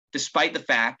 despite the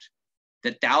fact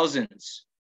that thousands,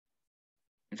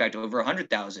 in fact, over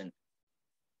 100,000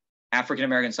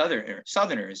 African-American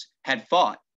Southerners had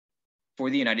fought for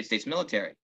the United States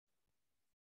military.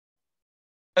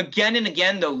 Again and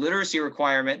again, though, literacy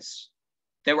requirements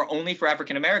that were only for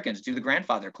African-Americans due to the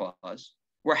grandfather clause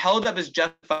were held up as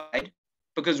justified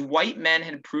because white men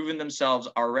had proven themselves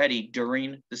already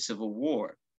during the Civil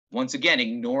War, once again,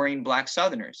 ignoring Black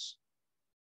Southerners.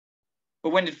 But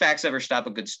when did facts ever stop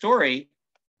a good story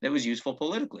that was useful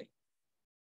politically?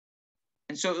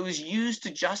 And so it was used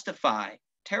to justify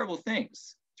terrible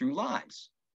things through lies.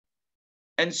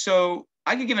 And so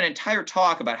I could give an entire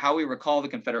talk about how we recall the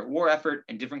Confederate war effort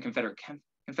and different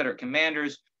Confederate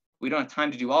commanders. We don't have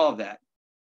time to do all of that.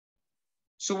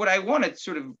 So what I want to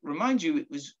sort of remind you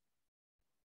is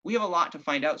we have a lot to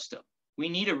find out still. We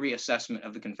need a reassessment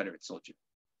of the Confederate soldier.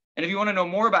 And if you want to know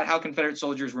more about how Confederate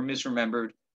soldiers were misremembered,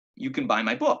 you can buy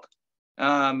my book.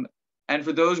 And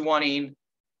for those wanting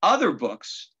other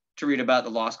books to read about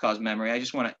the lost cause memory, I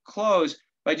just want to close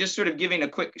by just sort of giving a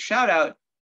quick shout out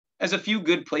as a few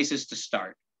good places to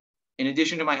start. In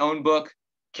addition to my own book,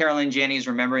 Carolyn Janney's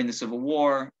Remembering the Civil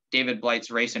War, David Blight's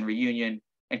Race and Reunion,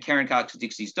 and Karen Cox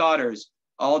Dixie's Daughters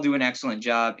all do an excellent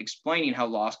job explaining how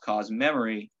lost cause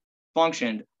memory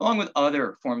functioned, along with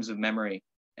other forms of memory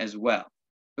as well.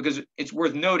 Because it's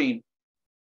worth noting,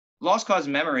 lost cause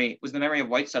memory was the memory of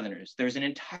white Southerners. There's an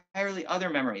entirely other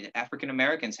memory that African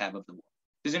Americans have of the war.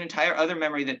 There's an entire other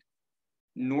memory that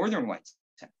Northern whites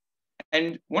have.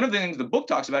 And one of the things the book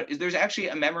talks about is there's actually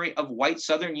a memory of white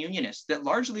Southern Unionists that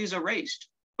largely is erased,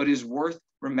 but is worth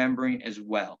remembering as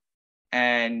well.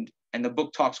 And the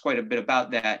book talks quite a bit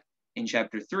about that in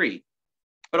chapter 3.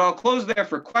 But I'll close there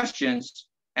for questions,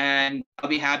 and I'll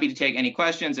be happy to take any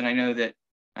questions. And I know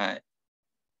that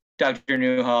Dr.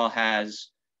 Newhall has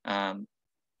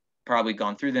probably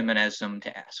gone through them and has some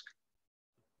to ask.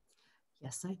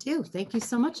 Yes, I do. Thank you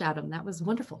so much, Adam. That was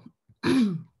wonderful.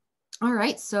 All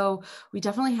right, so we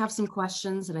definitely have some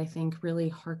questions that I think really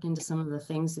harken to some of the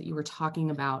things that you were talking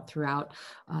about throughout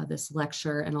this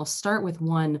lecture. And I'll start with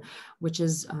one, which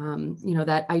is,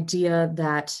 that idea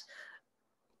that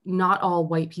not all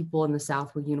white people in the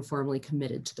South were uniformly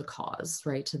committed to the cause,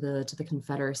 right, to the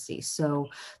Confederacy. So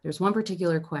there's one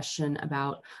particular question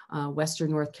about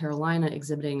Western North Carolina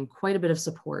exhibiting quite a bit of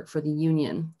support for the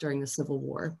Union during the Civil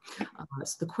War.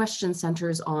 So the question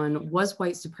centers on, was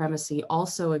white supremacy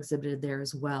also exhibited there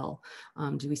as well?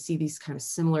 Do we see these kind of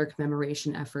similar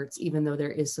commemoration efforts, even though there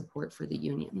is support for the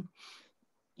Union?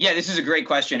 Yeah, this is a great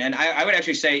question. And I would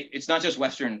actually say it's not just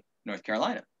Western North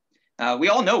Carolina. We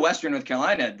all know Western North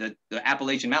Carolina, the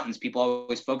Appalachian Mountains, people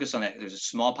always focus on that. There's a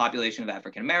small population of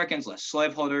African Americans, less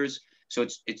slaveholders. So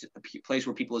it's a place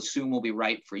where people assume will be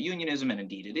ripe for unionism, and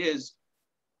indeed it is.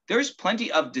 There's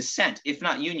plenty of dissent, if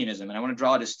not unionism. And I want to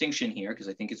draw a distinction here because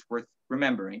I think it's worth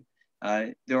remembering.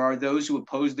 There are those who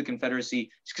oppose the Confederacy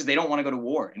just because they don't want to go to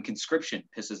war and conscription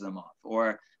pisses them off,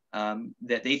 or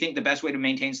that they think the best way to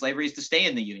maintain slavery is to stay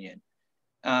in the Union.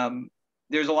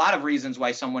 There's a lot of reasons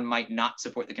why someone might not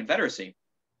support the Confederacy,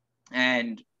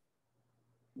 and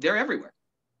they're everywhere.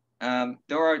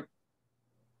 There are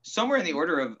somewhere in the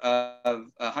order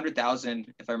of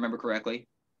 100,000, if I remember correctly,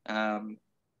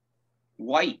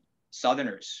 white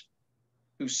Southerners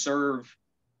who serve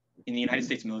in the United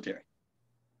States military.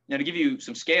 Now, to give you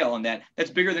some scale on that, that's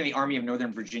bigger than the Army of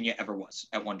Northern Virginia ever was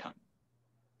at one time.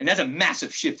 And that's a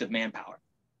massive shift of manpower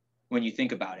when you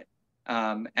think about it.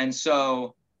 And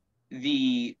so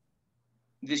this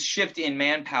shift in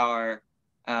manpower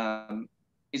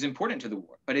is important to the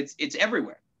war, but it's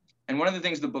everywhere. And one of the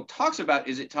things the book talks about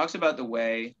is it talks about the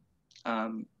way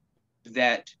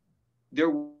that there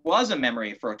was a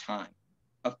memory for a time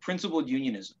of principled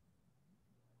unionism.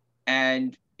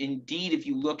 And indeed, if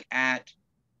you look at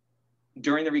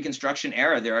during the Reconstruction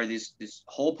era, there are this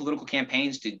whole political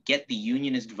campaigns to get the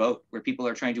unionist vote, where people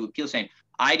are trying to appeal, saying,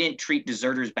 I didn't treat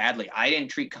deserters badly. I didn't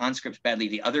treat conscripts badly.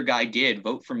 The other guy did.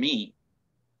 Vote for me.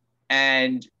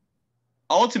 And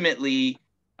ultimately,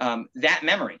 that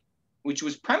memory, which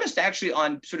was premised actually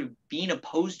on sort of being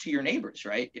opposed to your neighbors,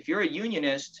 right? If you're a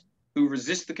unionist who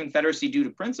resists the Confederacy due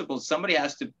to principles, somebody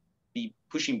has to be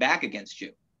pushing back against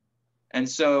you. And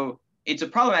so it's a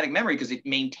problematic memory because it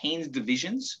maintains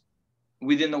divisions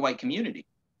within the white community.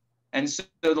 And so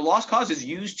the lost cause is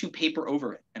used to paper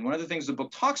over it. And one of the things the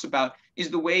book talks about is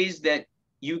the ways that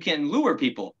you can lure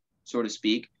people, so to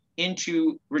speak,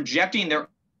 into rejecting their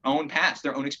own past,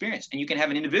 their own experience. And you can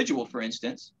have an individual, for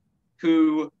instance,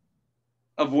 who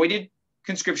avoided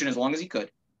conscription as long as he could,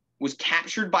 was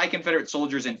captured by Confederate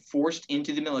soldiers and forced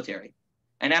into the military.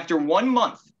 And after 1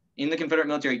 month in the Confederate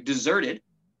military, deserted,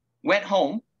 went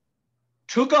home,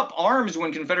 took up arms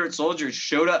when Confederate soldiers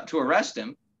showed up to arrest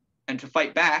him and to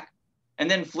fight back, and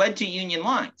then fled to Union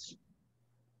lines.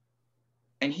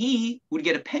 And he would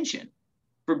get a pension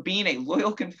for being a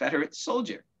loyal Confederate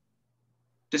soldier,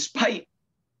 despite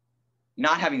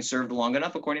not having served long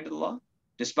enough according to the law,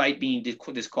 despite being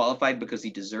disqualified because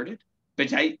he deserted,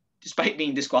 despite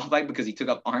being disqualified because he took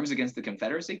up arms against the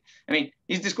Confederacy. I mean,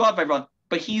 he's disqualified,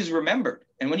 but he's remembered.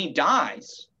 And when he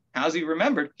dies, how's he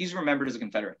remembered? He's remembered as a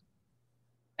Confederate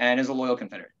and as a loyal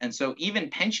Confederate. And so even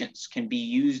pensions can be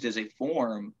used as a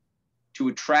form to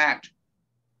attract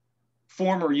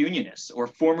former Unionists or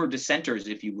former dissenters,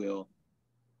 if you will,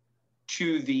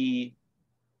 to the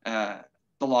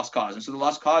lost cause. And so the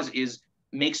lost cause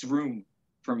makes room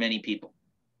for many people,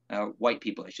 white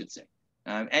people, I should say.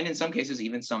 And in some cases,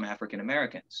 even some African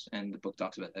Americans. And the book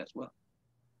talks about that as well.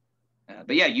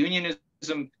 But yeah,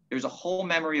 unionism, there's a whole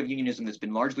memory of unionism that's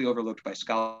been largely overlooked by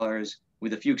scholars,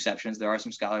 with a few exceptions. There are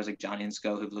some scholars like John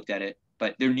Insko who've looked at it,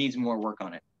 but there needs more work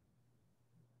on it.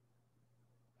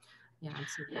 Yeah,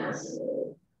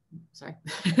 absolutely. Sorry.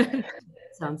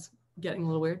 Sounds getting a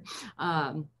little weird.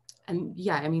 And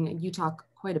yeah, I mean, you talk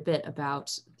quite a bit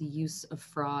about the use of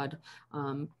fraud,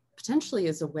 potentially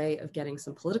as a way of getting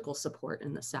some political support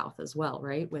in the South as well,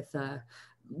 right? With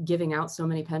giving out so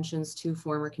many pensions to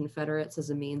former Confederates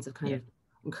as a means of kind of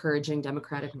encouraging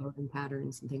democratic voting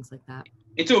patterns and things like that.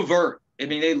 It's overt. I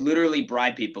mean, they literally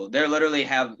bribe people. They literally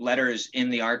have letters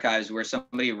in the archives where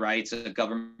somebody writes, a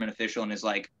government official, and is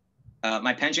like,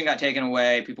 my pension got taken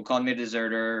away. People called me a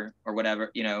deserter or whatever,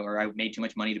 you know, or I made too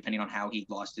much money depending on how he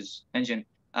lost his pension.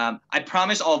 I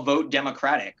promise I'll vote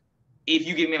Democratic if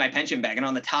you give me my pension back. And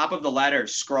on the top of the letter,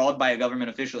 scrawled by a government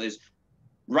official, is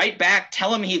write back,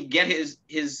 tell him he'd get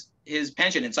his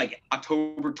pension. It's like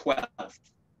October 12th.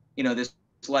 You know, this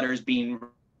letter is being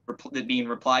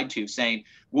replied to saying,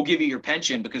 we'll give you your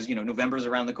pension because, you know, November's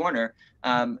around the corner.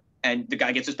 And the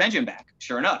guy gets his pension back.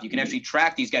 Sure enough, you can actually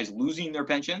track these guys losing their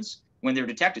pensions when they're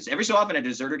detected. So every so often a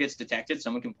deserter gets detected,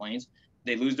 someone complains,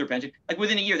 they lose their pension. Like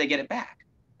within a year, they get it back.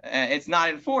 It's not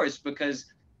enforced because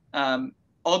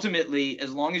ultimately,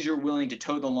 as long as you're willing to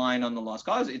toe the line on the lost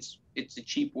cause, it's a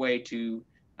cheap way to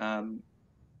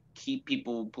keep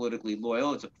people politically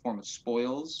loyal. It's a form of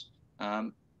spoils.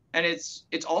 And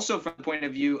it's also from the point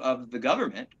of view of the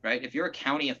government, right? If you're a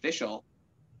county official,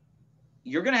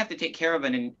 you're going to have to take care of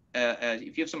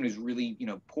if you have someone who's really, you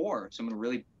know, poor, someone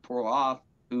really poor off,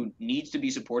 who needs to be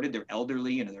supported, they're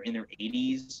elderly, you know, they're in their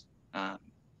 80s and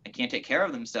can't take care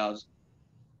of themselves.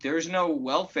 There's no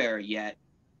welfare yet.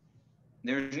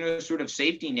 There's no sort of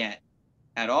safety net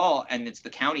at all. And it's the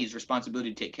county's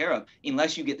responsibility to take care of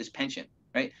unless you get this pension,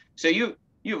 right? So you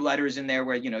have letters in there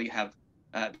where, you know, you have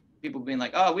people being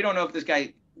like, oh, we don't know if this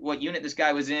guy, what unit this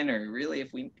guy was in, or really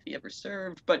if he ever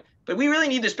served, but we really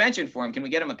need this pension for him. Can we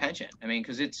get him a pension? I mean,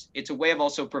 because it's a way of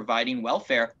also providing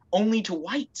welfare only to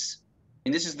whites.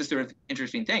 And this is the sort of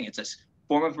interesting thing. It's a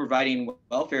form of providing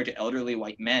welfare to elderly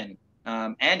white men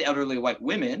and elderly white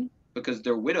women because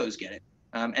their widows get it.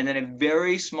 And then a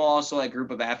very small select group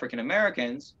of African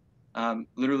Americans,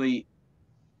 literally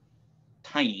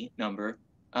tiny number,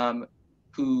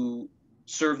 who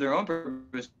serve their own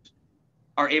purpose,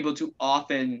 are able to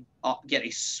often get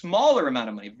a smaller amount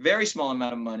of money, very small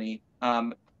amount of money,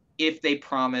 if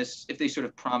they sort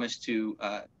of promise to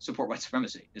support white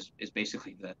supremacy is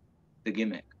basically the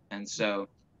gimmick. And so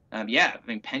Yeah, I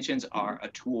mean, pensions are a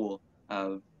tool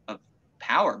of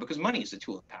power because money is a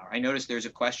tool of power. I noticed there's a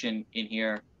question in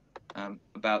here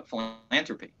about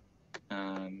philanthropy.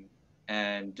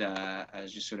 And I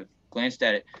just sort of glanced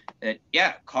at it, that,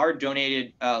 yeah, Carr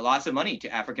donated lots of money to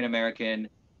African-American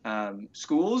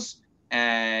schools,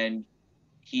 and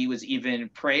he was even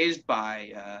praised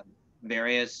by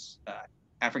various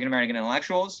African-American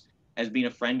intellectuals as being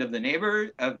a friend of the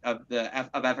neighbor of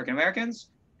African-Americans.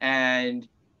 And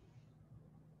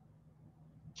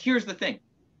here's the thing.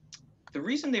 The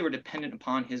reason they were dependent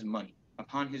upon his money,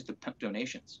 upon his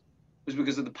donations, was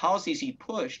because of the policies he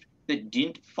pushed that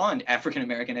didn't fund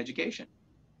African-American education.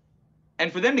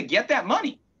 And for them to get that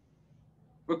money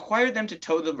required them to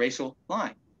toe the racial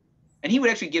line. And he would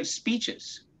actually give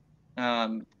speeches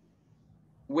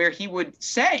where he would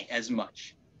say as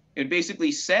much. It would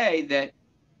basically say that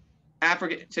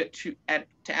to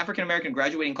African-American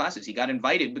graduating classes, he got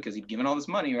invited because he'd given all this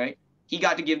money, right? He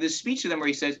got to give this speech to them where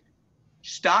he says,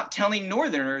 stop telling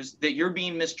Northerners that you're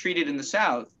being mistreated in the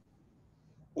South,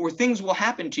 or things will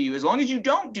happen to you. As long as you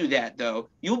don't do that, though,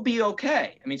 you'll be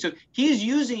okay. I mean, so he's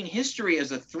using history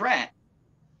as a threat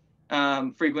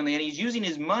frequently, and he's using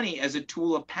his money as a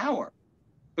tool of power.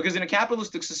 Because in a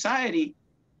capitalistic society,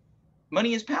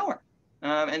 money is power.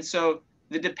 And so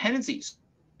the dependencies,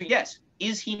 yes,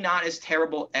 is he not as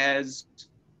terrible as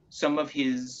some of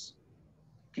his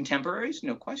contemporaries?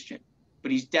 No question.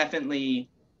 But he's definitely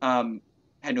had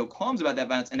no qualms about that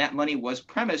violence, and that money was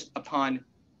premised upon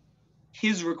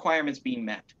his requirements being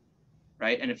met,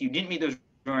 right? And if you didn't meet those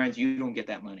requirements, you don't get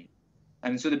that money.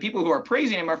 And so the people who are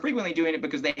praising him are frequently doing it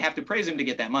because they have to praise him to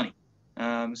get that money.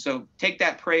 So take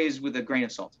that praise with a grain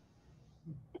of salt.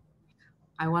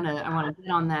 I want to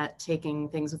get on that taking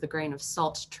things with a grain of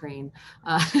salt train.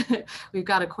 We've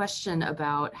got a question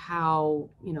about how,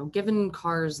 given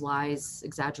Carr's lies,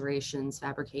 exaggerations,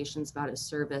 fabrications about his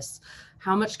service,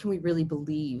 how much can we really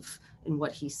believe in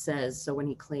what he says? So when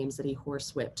he claims that he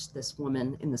horsewhipped this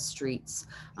woman in the streets,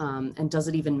 and does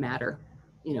it even matter,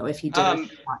 if he did or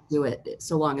did not do it,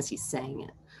 so long as he's saying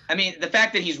it? I mean, the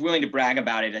fact that he's willing to brag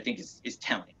about it, I think is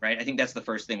telling, right? I think that's the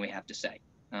first thing we have to say.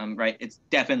 Right? It's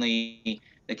definitely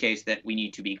the case that we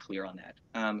need to be clear on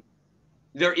that.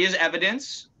 There is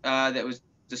evidence that was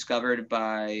discovered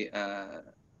by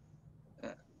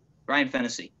Brian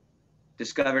Fennessy,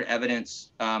 discovered evidence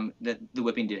that the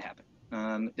whipping did happen.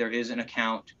 There is an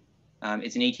account,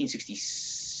 it's in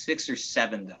 1866 or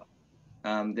 7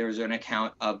 though. There's an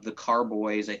account of the Carr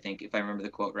boys, I think, if I remember the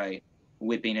quote right,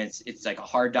 whipping. It's like a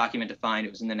hard document to find. It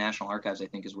was in the National Archives, I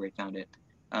think, is where he found it.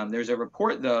 There's a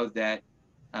report though that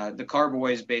the Carr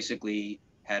boys basically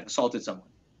had assaulted someone.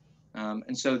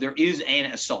 And so there is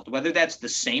an assault, whether that's the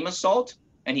same assault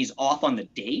and he's off on the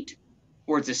date,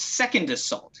 or it's a second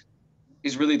assault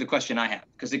is really the question I have,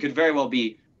 because it could very well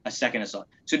be a second assault.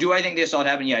 So do I think the assault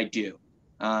happened? Yeah, I do.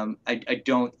 I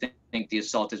don't think the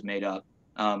assault is made up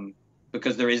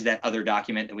because there is that other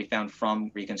document that we found from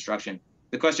Reconstruction.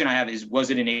 The question I have is, was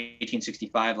it in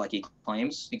 1865 like he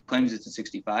claims? He claims it's in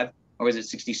 65, or was it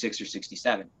 66 or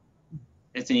 67?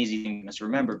 It's an easy thing to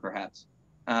misremember, perhaps.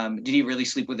 Did he really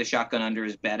sleep with a shotgun under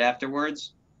his bed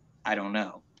afterwards? I don't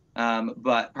know,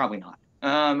 but probably not.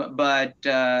 But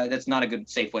that's not a good,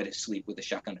 safe way to sleep with a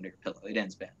shotgun under your pillow. It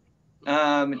ends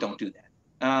badly. Don't do that.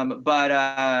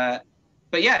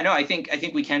 But yeah, no, I think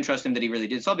we can trust him that he really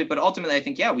did assault it. But ultimately, I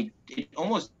think, yeah, it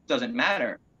almost doesn't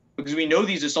matter because we know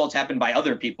these assaults happened by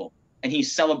other people, and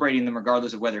he's celebrating them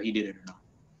regardless of whether he did it or not.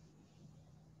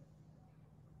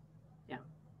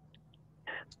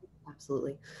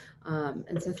 Absolutely.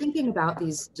 And so thinking about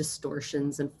these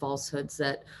distortions and falsehoods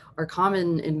that are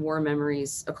common in war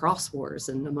memories across wars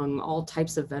and among all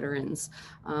types of veterans,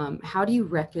 how do you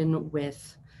reckon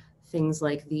with things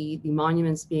like the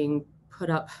monuments being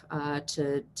put up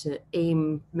to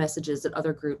aim messages at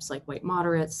other groups like white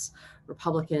moderates,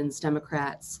 Republicans,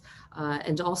 Democrats,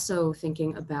 and also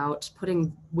thinking about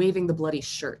waving the bloody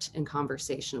shirt in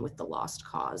conversation with the lost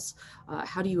cause?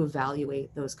 How do you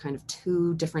evaluate those kind of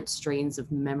two different strains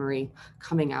of memory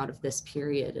coming out of this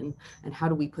period, and how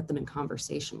do we put them in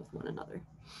conversation with one another?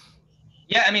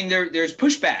 Yeah, I mean, there's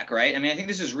pushback, right? I mean, I think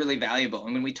this is really valuable.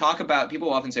 And when we talk about,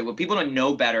 people often say, well, people don't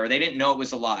know better. They didn't know it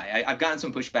was a lie. I've gotten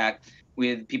some pushback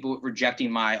with people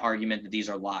rejecting my argument that these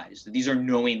are lies, that these are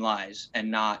knowing lies and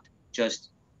not just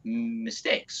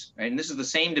mistakes, right? And this is the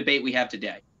same debate we have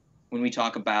today when we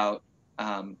talk about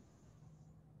how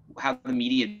the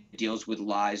media deals with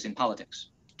lies in politics.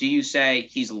 Do you say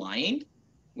he's lying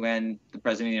when the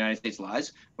president of the United States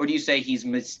lies, or do you say he's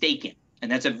mistaken? And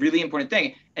that's a really important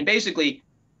thing. And basically,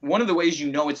 one of the ways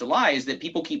you know it's a lie is that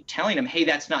people keep telling him, hey,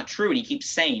 that's not true, and he keeps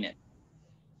saying it.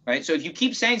 right? So if you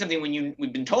keep saying something when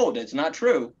we've been told it's not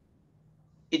true,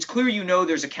 it's clear you know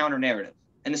there's a counter narrative.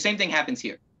 And the same thing happens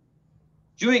here.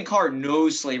 Julian Carr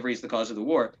knows slavery is the cause of the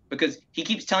war because he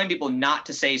keeps telling people not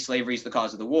to say slavery is the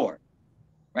cause of the war,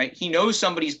 right? He knows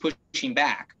somebody's pushing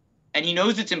back, and he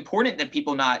knows it's important that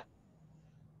people not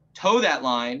toe that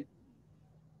line.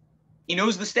 He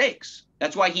knows the stakes.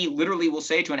 That's why he literally will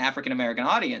say to an African-American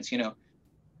audience,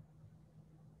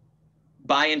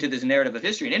 buy into this narrative of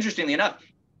history. And interestingly enough,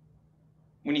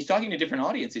 when he's talking to different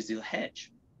audiences, he'll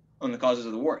hedge on the causes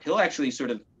of the war. He'll actually sort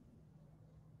of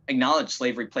acknowledge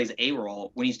slavery plays a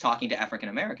role when he's talking to African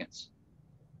Americans,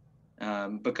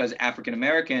 because African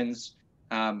Americans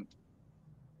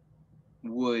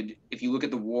would, if you look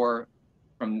at the war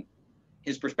from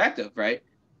his perspective, right,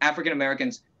 African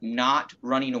Americans not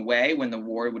running away when the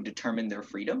war would determine their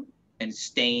freedom and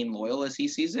staying loyal as he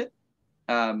sees it,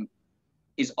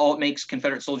 makes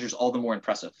Confederate soldiers all the more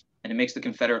impressive, and it makes the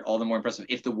Confederate all the more impressive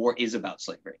if the war is about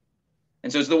slavery.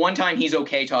 And so it's the one time he's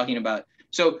okay talking about.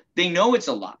 So they know it's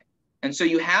a lie. And so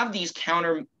you have these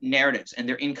counter narratives, and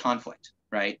they're in conflict,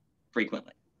 right?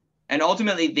 Frequently. And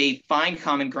ultimately they find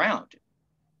common ground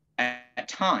at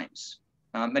times.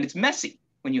 And it's messy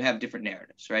when you have different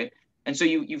narratives, right? And so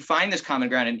you find this common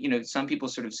ground, and some people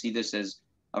sort of see this as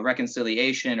a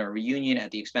reconciliation or a reunion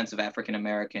at the expense of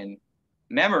African-American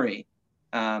memory.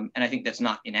 And I think that's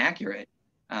not inaccurate.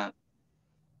 But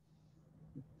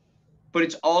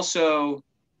it's also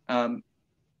an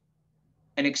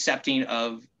accepting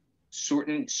of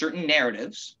certain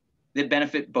narratives that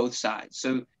benefit both sides.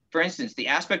 So, for instance, the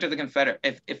aspect of the Confederate,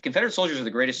 if Confederate soldiers are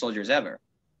the greatest soldiers ever,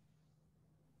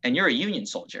 and you're a Union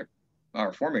soldier, or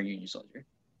a former Union soldier,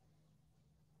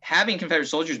 having Confederate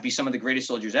soldiers be some of the greatest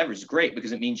soldiers ever is great,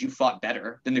 because it means you fought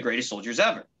better than the greatest soldiers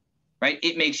ever, right?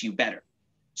 It makes you better.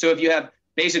 So if you have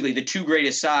basically the two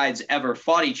greatest sides ever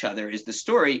fought each other is the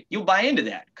story, you'll buy into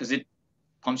that because it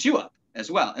pumps you up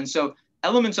as well. And so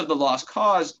elements of the lost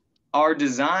cause are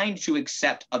designed to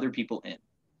accept other people in,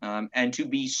 and to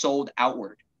be sold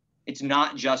outward. It's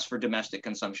not just for domestic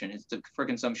consumption. It's for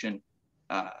consumption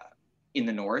in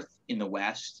the North, in the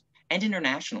West, and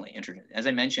internationally. As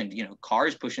I mentioned,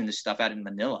 cars pushing this stuff out in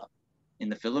Manila, in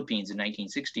the Philippines in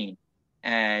 1916.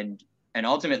 And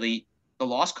ultimately, the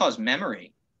lost cause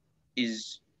memory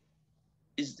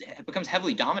becomes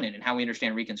heavily dominant in how we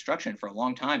understand Reconstruction for a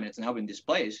long time, and it's now been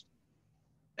displaced,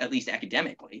 at least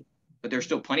academically. But there's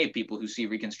still plenty of people who see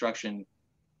Reconstruction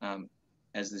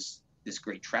as this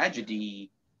great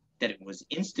tragedy that it was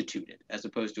instituted, as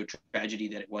opposed to a tragedy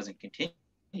that it wasn't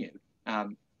continued.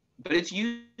 But it's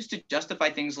used to justify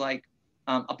things like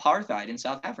apartheid in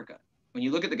South Africa. When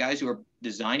you look at the guys who are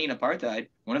designing apartheid,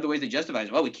 one of the ways they justify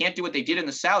is, well, we can't do what they did in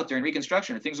the South during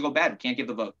Reconstruction, or things will go bad. We can't give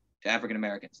the vote to African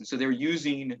Americans. And so they're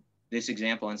using this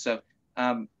example. And so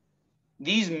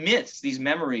these myths, these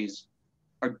memories,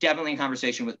 are definitely in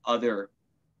conversation with other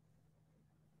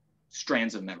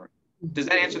strands of memory. Does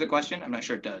that answer the question? I'm not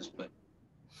sure it does, but.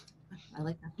 I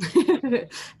like that.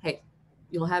 Hey,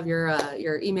 you'll have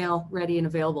your email ready and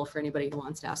available for anybody who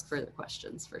wants to ask further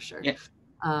questions, for sure. Yeah.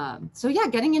 So yeah,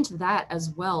 getting into that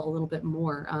as well a little bit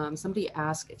more. Somebody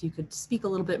asked if you could speak a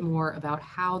little bit more about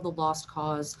how the Lost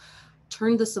Cause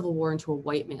turned the Civil War into a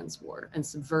white man's war and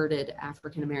subverted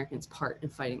African Americans' part in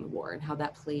fighting the war, and how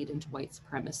that played into white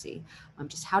supremacy.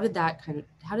 Just how did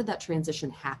that transition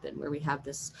happen, where we have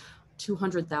this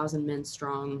 200,000 men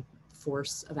strong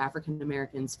force of African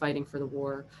Americans fighting for the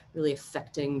war, really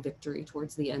affecting victory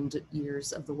towards the end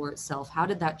years of the war itself? How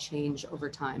did that change over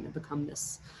time and become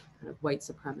this kind of white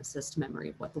supremacist memory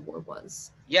of what the war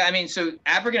was? Yeah, I mean, so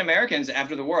African Americans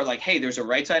after the war are like, hey, there's a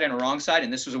right side and a wrong side,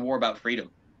 and this was a war about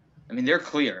freedom. I mean, they're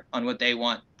clear on what they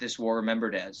want this war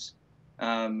remembered as.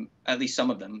 At least some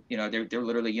of them, they're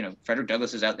literally, Frederick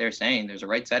Douglass is out there saying there's a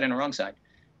right side and a wrong side.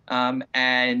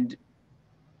 And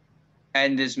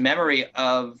this memory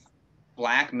of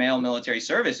Black male military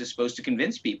service is supposed to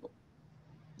convince people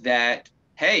that,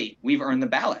 hey, we've earned the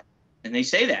ballot. And they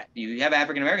say that. You have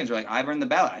African Americans who are like, I've earned the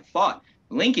ballot. I fought.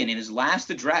 Lincoln, in his last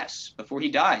address before he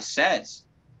dies, says,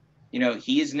 he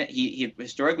had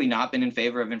historically not been in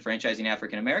favor of enfranchising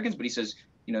African Americans, but he says,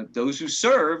 those who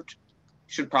served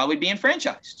should probably be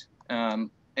enfranchised,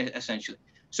 essentially.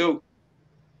 So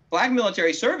Black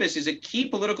military service is a key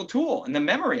political tool in the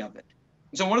memory of it.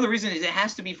 And so one of the reasons is it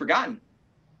has to be forgotten.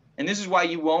 And this is why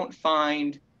you won't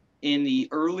find in the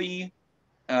early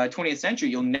 20th century,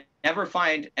 you'll never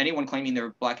find anyone claiming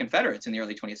they're Black Confederates in the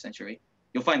early 20th century.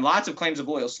 You'll find lots of claims of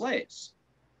loyal slaves.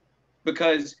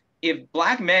 Because if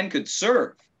Black men could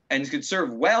serve, and could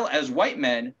serve well as white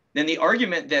men, then the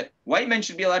argument that white men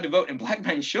should be allowed to vote and Black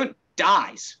men shouldn't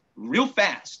dies real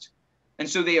fast. And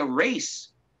so they erase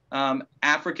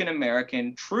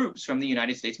African-American troops from the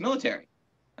United States military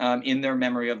in their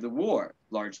memory of the war,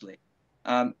 largely.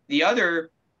 The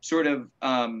other sort of,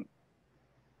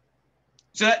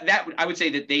 so that I would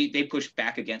say that they push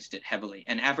back against it heavily,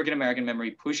 and African-American memory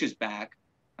pushes back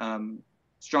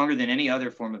stronger than any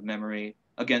other form of memory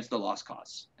against the lost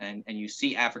cause. And you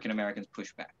see African-Americans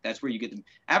push back. That's where you get them.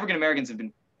 African-Americans have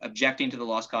been objecting to the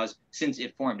lost cause since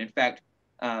it formed. In fact,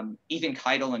 Ethan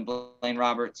Keitel and Blaine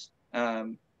Roberts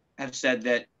have said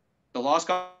that the lost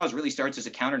cause really starts as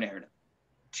a counter narrative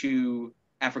to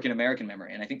African-American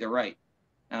memory. And I think they're right.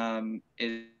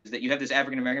 Is that you have this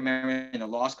African-American memory and the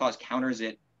lost cause counters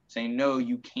it, saying, no,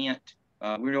 you can't,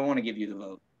 we don't want to give you the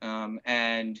vote.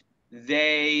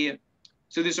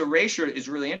 So this erasure is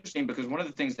really interesting because one of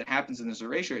the things that happens in this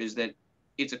erasure is that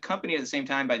it's accompanied at the same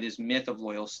time by this myth of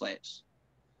loyal slaves.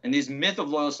 And this myth of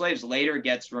loyal slaves later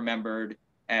gets remembered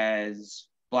as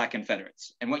Black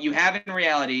Confederates. And what you have in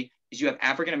reality is you have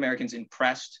African-Americans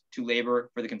impressed to labor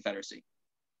for the Confederacy.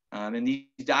 And these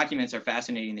documents are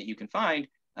fascinating that you can find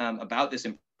about this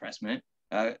impressment.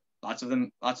 Lots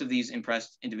of these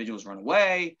impressed individuals run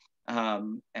away,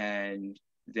 and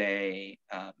they,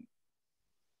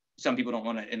 some people don't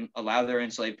want to allow their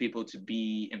enslaved people to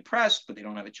be impressed, but they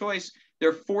don't have a choice.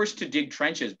 They're forced to dig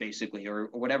trenches, basically, or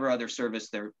whatever other service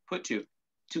they're put to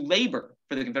labor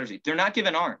for the Confederacy. They're not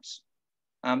given arms.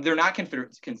 They're not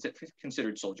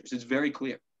considered soldiers. It's very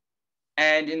clear.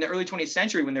 And in the early 20th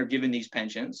century, when they're given these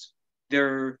pensions,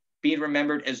 they're being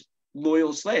remembered as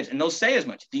loyal slaves. And they'll say as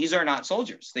much. These are not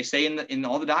soldiers. They say in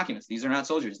all the documents, these are not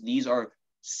soldiers. These are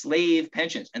slave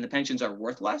pensions. And the pensions are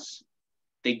worthless.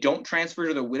 They don't transfer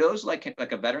to the widows like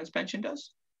a veteran's pension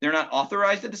does. They're not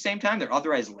authorized at the same time. They're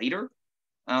authorized later.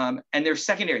 And they're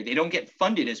secondary. They don't get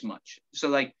funded as much. So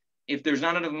like if there's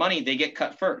not enough money, they get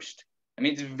cut first. I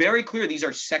mean, it's very clear these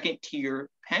are second-tier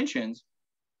pensions.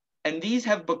 And these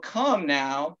have become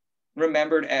now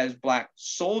remembered as Black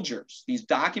soldiers. These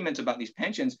documents about these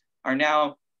pensions are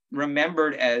now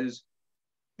remembered as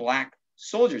Black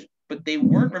soldiers, but they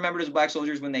weren't remembered as Black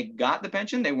soldiers when they got the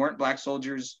pension. They weren't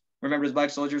remembered as Black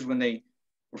soldiers when they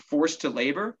were forced to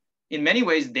labor. In many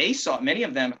ways, many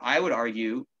of them, I would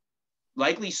argue,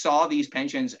 likely saw these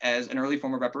pensions as an early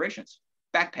form of reparations,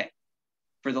 back pay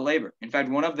for the labor. In fact,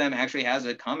 one of them actually has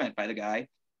a comment by the guy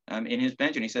in his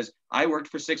pension. He says, I worked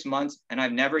for 6 months and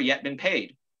I've never yet been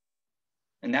paid.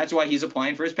 And that's why he's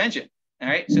applying for his pension. All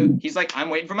right. So he's like, I'm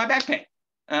waiting for my back pay.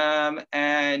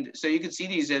 And so you could see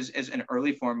these as an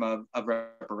early form of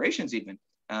reparations, even,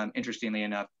 interestingly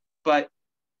enough. But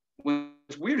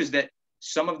what's weird is that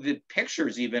some of the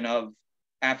pictures even of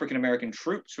African-American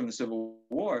troops from the Civil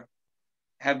War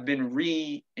have been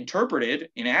reinterpreted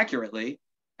inaccurately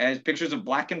as pictures of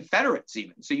Black Confederates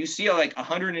even. So you see a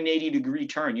 180-degree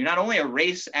turn. You not only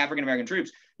erase African-American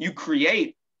troops, you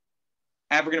create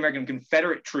African-American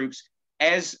Confederate troops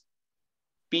as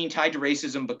being tied to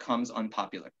racism becomes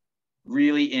unpopular.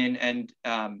 Really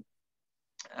Kevin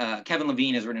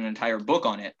Levine has written an entire book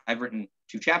on it. I've written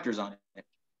 2 chapters on it.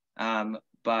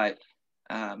 But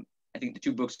I think the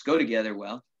 2 books go together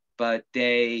well, but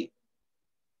they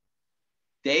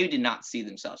did not see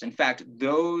themselves. In fact,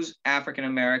 those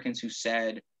African-Americans who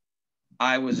said,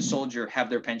 I was a soldier,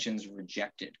 have their pensions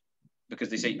rejected because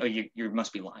they say, oh, you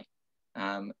must be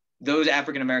lying. Those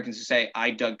African-Americans who say,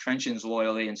 I dug trenches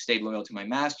loyally and stayed loyal to my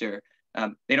master,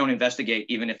 they don't investigate,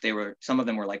 even if some of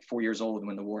them were like 4 years old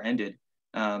when the war ended.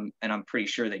 And I'm pretty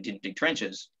sure they didn't dig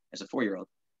trenches as a 4-year-old.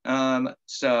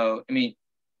 So, I mean,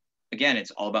 again, it's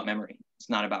all about memory.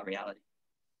 It's not about reality.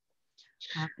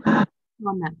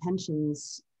 On that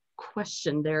pensions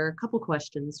question, there are a couple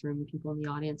questions from people in the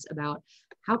audience about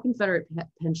how Confederate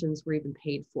pensions were even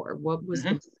paid for. What was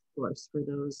the source for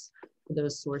those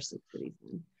sources for these?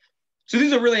 So this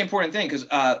is a really important thing because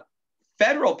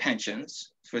federal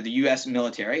pensions for the U.S.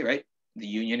 military, right, the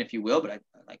Union, if you will, but I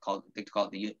like to call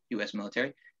it the U.S.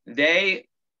 military, they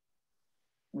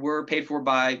were paid for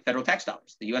by federal tax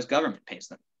dollars. The U.S. government pays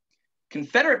them.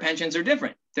 Confederate pensions are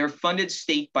different. They're funded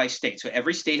state by state. So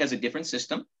every state has a different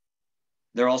system.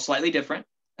 They're all slightly different.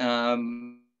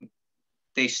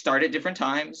 They start at different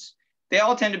times. They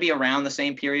all tend to be around the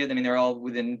same period. I mean, they're all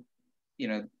within,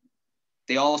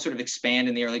 they all sort of expand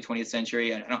in the early 20th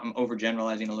century. I'm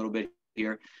overgeneralizing a little bit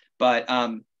here, but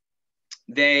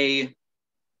they're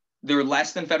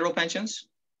less than federal pensions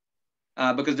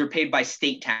because they're paid by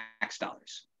state tax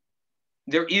dollars.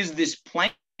 There is this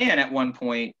plan at one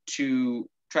point to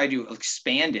try to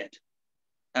expand it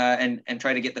and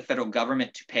try to get the federal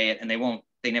government to pay it, and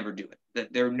they never do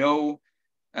it. There are no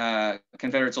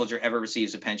Confederate soldier ever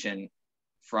receives a pension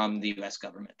from the U.S.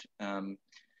 government.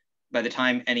 by the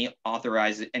time any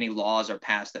laws are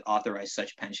passed that authorize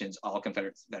such pensions, all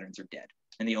Confederate veterans are dead,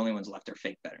 and the only ones left are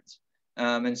fake veterans.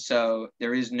 And so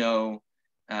there is no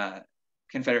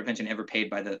Confederate pension ever paid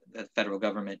by the federal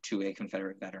government to a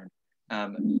Confederate veteran.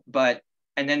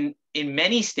 And then in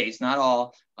many states, not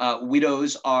all,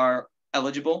 widows are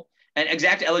eligible. And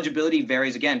exact eligibility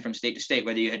varies again from state to state,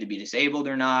 whether you had to be disabled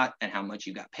or not and how much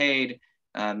you got paid.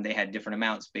 They had different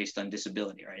amounts based on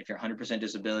disability, right? If you're 100%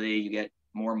 disability, you get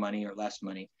more money or less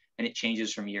money, and it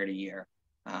changes from year to year.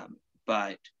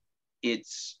 But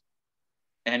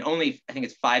only, I think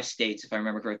it's 5 states, if I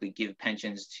remember correctly, give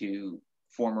pensions to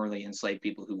formerly enslaved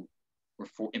people who were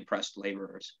impressed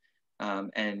laborers.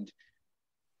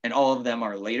 And all of them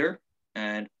are later.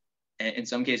 And in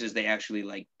some cases, they actually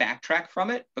like backtrack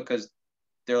from it because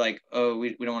they're like, oh,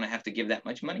 we don't want to have to give that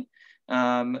much money.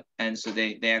 And so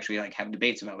they actually like have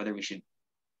debates about whether we should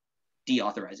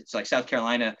deauthorize it. So like South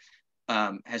Carolina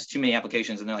has too many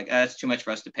applications, and they're like, that's too much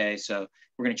for us to pay. So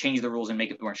we're going to change the rules and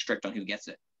make it more strict on who gets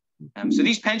it. So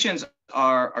these pensions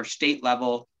are state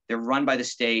level. They're run by the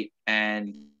state,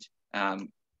 and then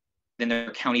there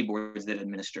are county boards that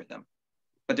administer them.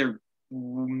 But they're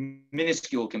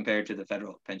minuscule compared to the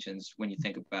federal pensions when you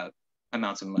think about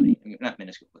amounts of money. I mean, not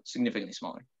minuscule, but significantly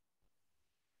smaller.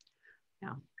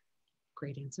 Yeah,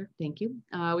 great answer. Thank you.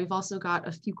 We've also got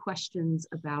a few questions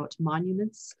about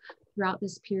monuments throughout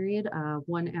this period.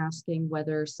 One asking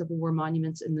whether Civil War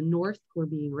monuments in the North were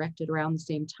being erected around the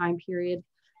same time period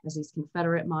as these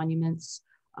Confederate monuments.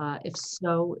 If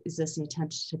so, is this an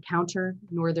attempt to counter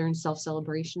Northern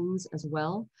self-celebrations as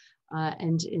well?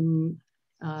 And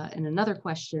another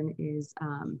question is,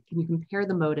 can you compare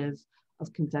the motive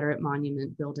of Confederate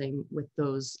monument building with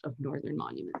those of Northern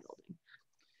monument building?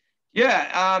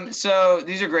 Yeah, so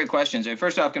these are great questions.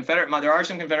 First off, there are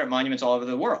some Confederate monuments all over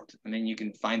the world. I mean, you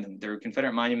can find them. There are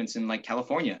Confederate monuments in like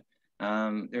California.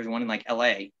 There's one in like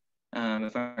LA,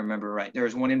 if I remember right. There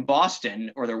was one in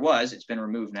Boston, or there was, it's been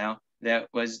removed now, that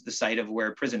was the site of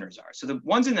where prisoners are. So the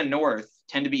ones in the North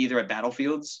tend to be either at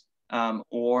battlefields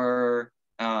or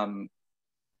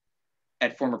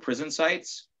at former prison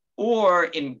sites, or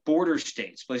in border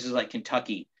states, places like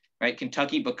Kentucky, right?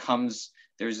 Kentucky becomes,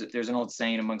 there's an old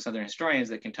saying among Southern historians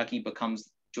that Kentucky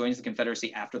joins the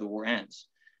Confederacy after the war ends,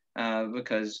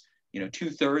 because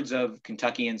 2/3 of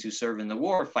Kentuckians who serve in the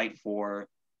war fight for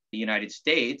the United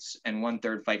States, and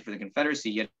 1/3 fight for the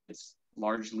Confederacy. Yet it's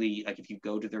largely, like, if you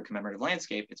go to their commemorative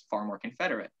landscape, it's far more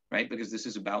Confederate, right? Because this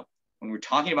is about, when we're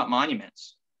talking about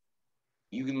monuments,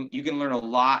 you can learn a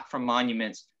lot from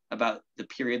monuments about the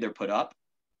period they're put up,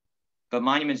 but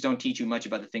monuments don't teach you much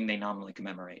about the thing they nominally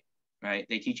commemorate, right?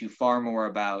 They teach you far more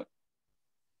about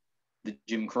the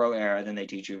Jim Crow era than they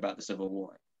teach you about the Civil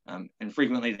War. And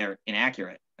frequently they're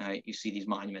inaccurate. You see these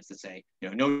monuments that say,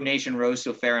 no nation rose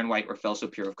so fair and white or fell so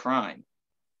pure of crime.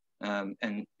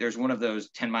 And there's one of those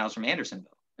 10 miles from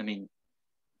Andersonville. I mean,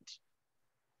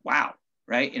 wow,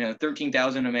 right? Nearly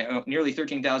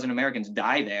 13,000 Americans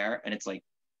die there. And it's like,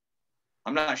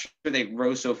 I'm not sure they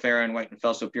rose so fair and white and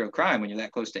fell so pure of crime when you're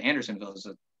that close to Andersonville. Is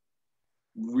a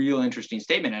real interesting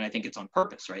statement. And I think it's on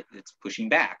purpose, right? It's pushing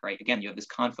back, right? Again, you have this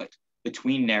conflict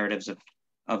between narratives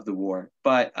of the war.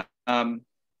 But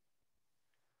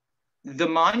the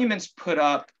monuments put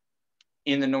up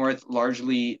in the North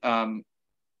largely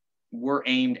were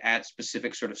aimed at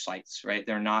specific sort of sites, right?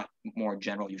 They're not more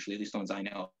general, usually, at least the ones I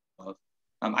know of.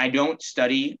 I don't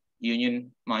study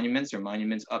Union monuments or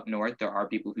monuments up North. There are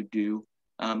people who do.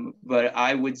 But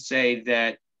I would say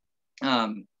that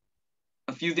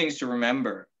a few things to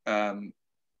remember.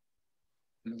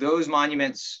 Those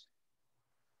monuments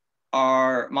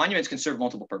can serve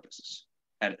multiple purposes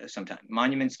at some time.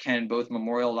 Monuments can both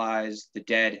memorialize the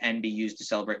dead and be used to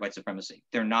celebrate white supremacy.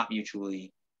 They're not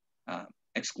mutually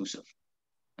exclusive.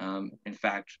 In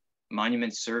fact,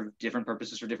 monuments serve different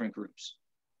purposes for different groups.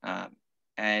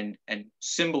 And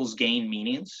symbols gain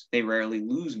meanings. They rarely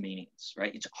lose meanings,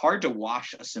 right? It's hard to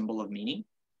wash a symbol of meaning,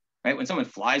 right? When someone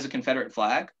flies a Confederate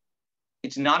flag,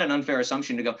 it's not an unfair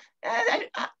assumption to go,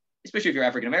 especially if you're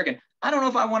African-American, I don't know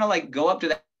if I want to like go up to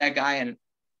that guy and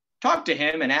talk to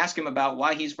him and ask him about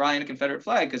why he's flying a Confederate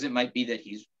flag, because it might be that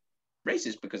he's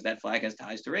racist because that flag has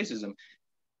ties to racism.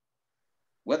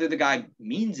 Whether the guy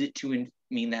means it to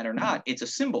mean that or not, it's a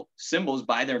symbol. Symbols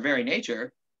by their very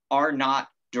nature are not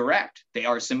direct. They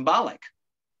are symbolic,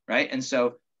 right? And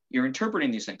so you're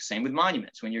interpreting these things. Same with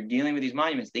monuments. When you're dealing with these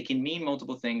monuments, they can mean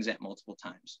multiple things at multiple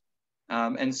times.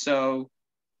 And so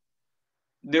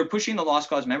they're pushing the lost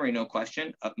cause memory, no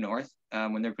question, up North.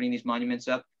 When they're putting these monuments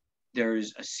up,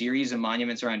 there's a series of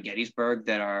monuments around Gettysburg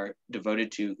that are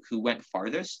devoted to who went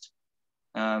farthest.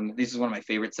 This is one of my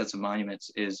favorite sets of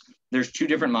monuments. Is there's two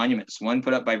different monuments, one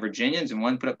put up by Virginians and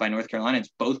one put up by North Carolinians,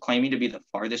 both claiming to be the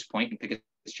farthest point in Pickett's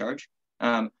charge.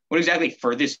 What exactly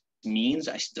furthest means,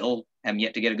 I still am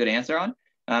yet to get a good answer on.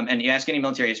 And you ask any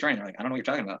military historian, they're like, I don't know what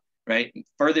you're talking about, right?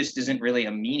 Furthest isn't really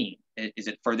a meaning. Is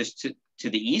it furthest to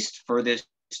the east, furthest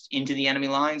into the enemy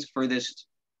lines, furthest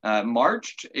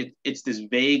marched? It's this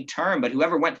vague term, but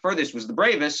whoever went furthest was the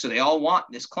bravest, so they all want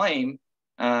this claim.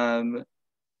 And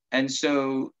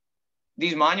so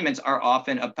these monuments are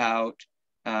often about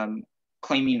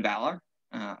claiming valor,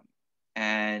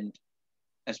 and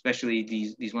especially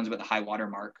these ones about the high water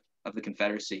mark of the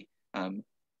Confederacy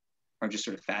are just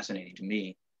sort of fascinating to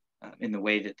me in the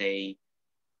way that they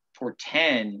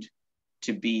portend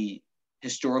to be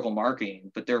historical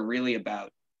marking, but they're really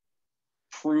about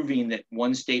proving that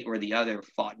one state or the other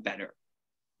fought better.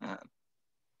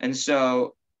 And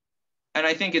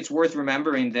I think it's worth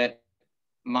remembering that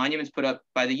monuments put up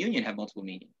by the Union have multiple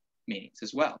meanings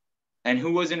as well. And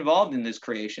who was involved in this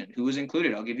creation? Who was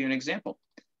included? I'll give you an example.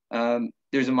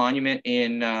 There's a monument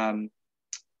in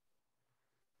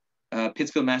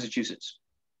Pittsfield, Massachusetts,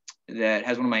 that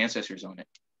has one of my ancestors on it.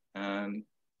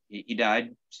 He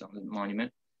died, so on the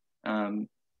monument. And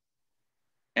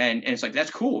it's like, that's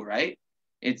cool, right?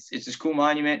 It's this cool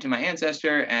monument to my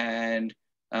ancestor, and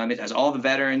it has all the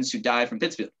veterans who died from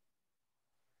Pittsfield,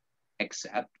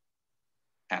 except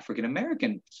African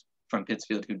Americans from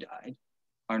Pittsfield who died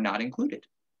are not included.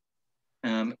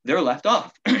 They're left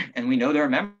off. And we know there are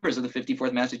members of the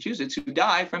 54th Massachusetts who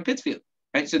died from Pittsfield,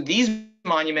 right? So these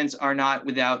monuments are not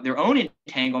without their own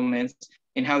entanglements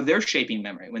in how they're shaping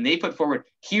memory. When they put forward,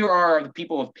 here are the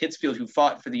people of Pittsfield who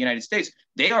fought for the United States,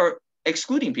 they are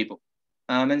excluding people.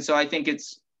 And so I think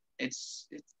it's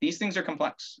these things are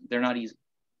complex. They're not easy.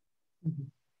 Mm-hmm.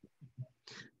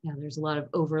 Yeah, there's a lot of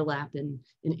overlap and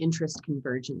interest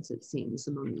convergence, it seems,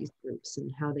 among these groups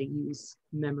and how they use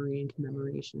memory and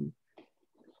commemoration.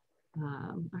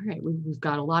 All right, we've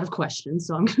got a lot of questions,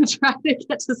 so I'm going to try to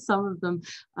get to some of them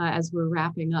as we're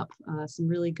wrapping up. Some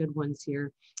really good ones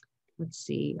here. Let's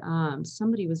see.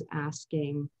 Somebody was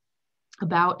asking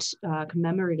about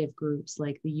commemorative groups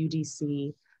like the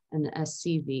UDC and the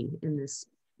SCV in this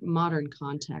modern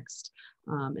context,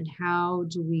 and how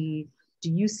do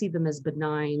you see them as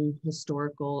benign,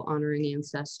 historical, honoring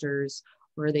ancestors,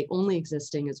 or are they only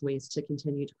existing as ways to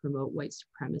continue to promote white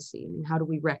supremacy? I mean, how do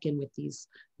we reckon with these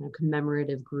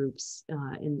commemorative groups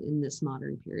in this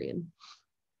modern period?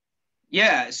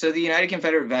 Yeah, so the United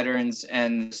Confederate Veterans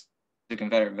and the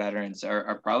Confederate Veterans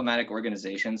are problematic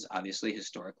organizations, obviously,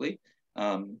 historically.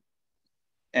 And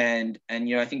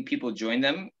I think people join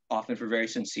them often for very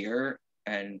sincere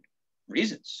and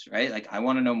reasons, right? Like, I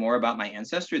want to know more about my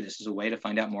ancestor. This is a way to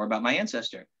find out more about my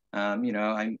ancestor.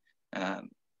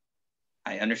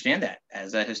 I understand that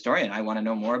as a historian. I want to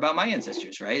know more about my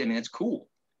ancestors, right? I mean, it's cool.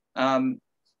 There's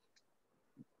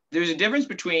a difference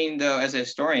between, though, as a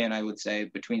historian, I would say,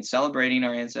 between celebrating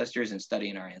our ancestors and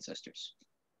studying our ancestors.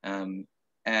 And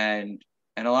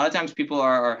a lot of times people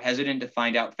are hesitant to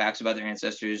find out facts about their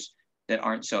ancestors that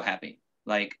aren't so happy.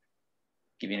 Like,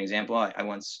 give you an example. I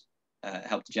once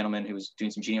helped a gentleman who was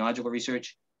doing some genealogical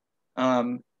research.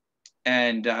 And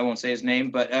I won't say his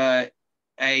name, but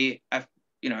I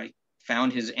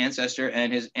found his ancestor,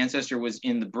 and his ancestor was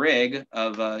in the brig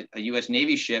of a US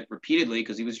Navy ship repeatedly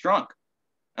because he was drunk.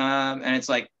 And it's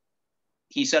like,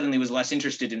 he suddenly was less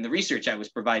interested in the research I was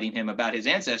providing him about his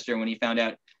ancestor when he found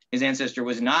out his ancestor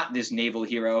was not this naval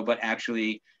hero, but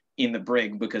actually in the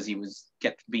brig because he was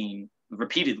kept being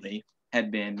repeatedly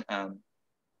had been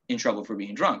in trouble for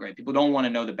being drunk, right? People don't want to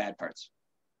know the bad parts.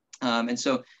 And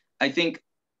so I think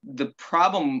the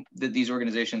problem that these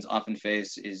organizations often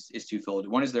face is twofold.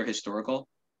 One is their historical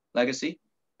legacy,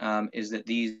 is that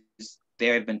they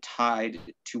have been tied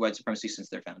to white supremacy since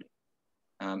their founding.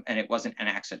 And it wasn't an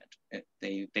accident.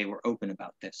 They were open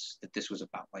about this, that this was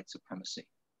about white supremacy.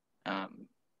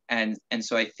 And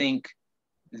so I think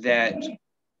that,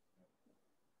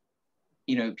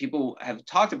 people have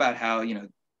talked about how,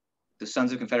 the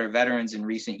Sons of Confederate Veterans in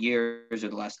recent years or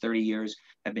the last 30 years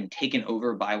have been taken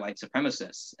over by white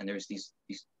supremacists. And there's these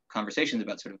conversations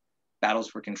about sort of battles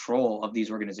for control of these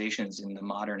organizations in the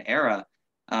modern era.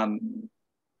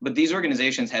 But these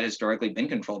organizations had historically been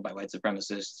controlled by white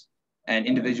supremacists, and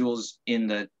individuals in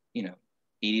the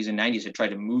 80s and 90s had tried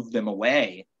to move them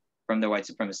away from their white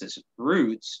supremacist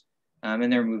roots,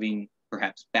 and they're moving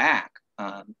perhaps back.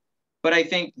 But I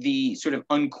think the sort of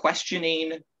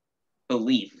unquestioning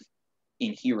belief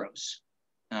in heroes,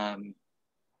 and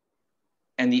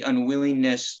the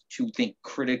unwillingness to think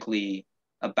critically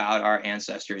about our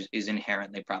ancestors is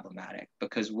inherently problematic,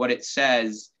 because what it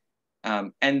says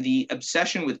and the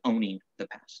obsession with owning the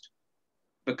past,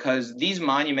 because these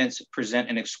monuments present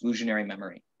an exclusionary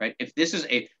memory, right? If this is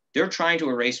they're trying to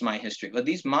erase my history, but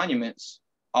these monuments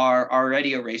are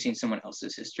already erasing someone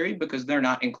else's history because they're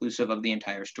not inclusive of the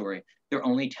entire story. They're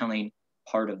only telling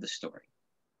part of the story.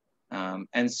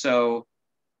 And so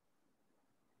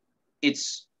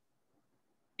it's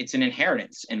an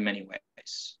inheritance in many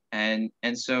ways. And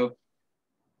so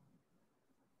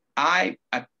I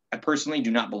personally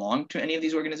do not belong to any of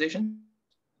these organizations,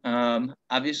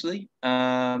 obviously.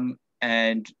 And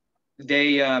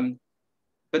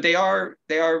but they are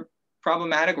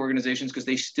problematic organizations because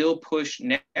they still push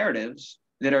narratives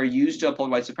that are used to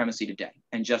uphold white supremacy today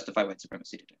and justify white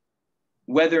supremacy today.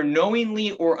 Whether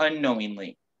knowingly or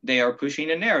unknowingly, they are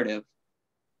pushing a narrative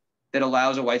that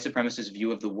allows a white supremacist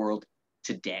view of the world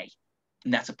today.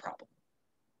 And that's a problem.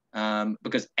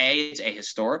 Because A, it's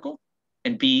ahistorical,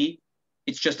 and B,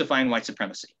 it's justifying white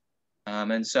supremacy.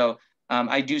 And so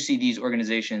I do see these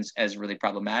organizations as really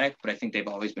problematic, but I think they've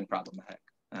always been problematic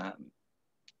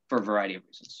for a variety of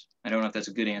reasons. I don't know if that's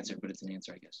a good answer, but it's an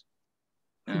answer, I guess.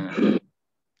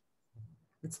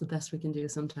 It's the best we can do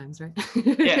sometimes, right?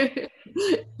 Yeah.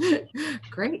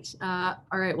 Great. All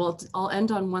right. Well, I'll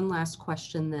end on one last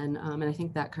question then, and I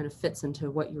think that kind of fits into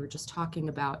what you were just talking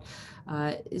about.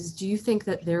 Do you think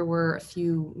that there were a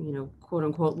few, quote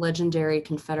unquote, legendary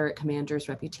Confederate commanders'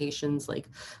 reputations like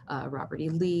Robert E.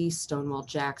 Lee, Stonewall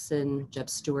Jackson, Jeb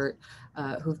Stuart,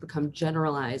 who've become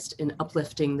generalized in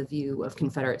uplifting the view of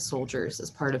Confederate soldiers as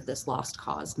part of this lost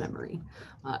cause memory?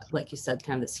 Like you said,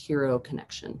 kind of this hero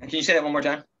connection. Can you say that one more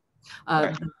time?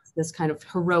 This kind of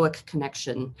heroic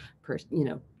connection,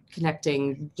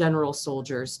 connecting general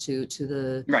soldiers to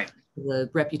the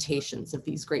reputations of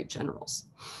these great generals.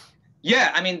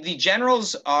 Yeah, I mean, the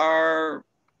generals are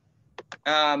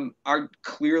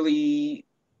clearly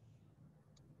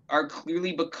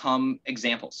become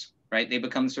examples, right? They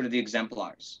become sort of the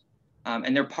exemplars,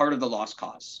 and they're part of the lost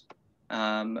cause,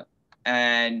 and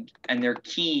they're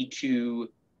key to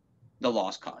the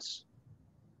lost cause.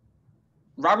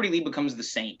 Robert E. Lee becomes the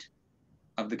saint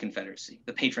of the Confederacy,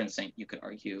 the patron saint, you could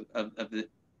argue, of the,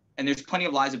 and there's plenty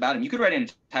of lies about him. You could write an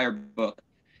entire book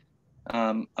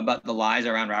about the lies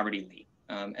around Robert E. Lee.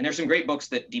 And there's some great books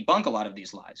that debunk a lot of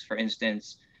these lies. For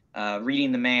instance,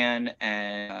 Reading the Man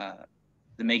and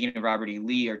The Making of Robert E.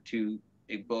 Lee are two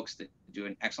big books that do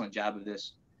an excellent job of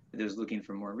this for those looking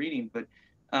for more reading. But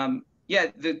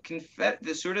yeah, the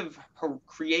sort of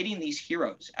creating these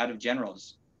heroes out of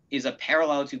generals is a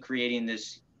parallel to creating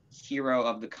this hero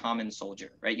of the common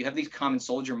soldier, right? You have these common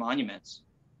soldier monuments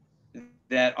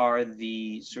that are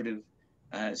the sort of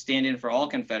stand-in for all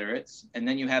Confederates, and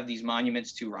then you have these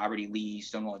monuments to Robert E. Lee,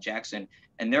 Stonewall Jackson,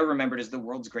 and they're remembered as the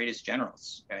world's greatest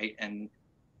generals, right? And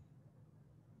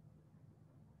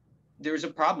there's a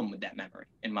problem with that memory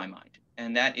in my mind,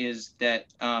 and that is that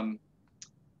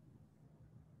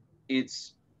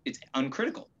it's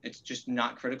uncritical. It's just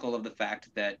not critical of the fact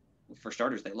that, for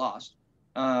starters, they lost.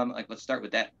 Let's start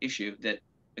with that issue that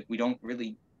we don't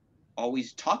really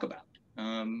always talk about.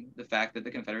 The fact that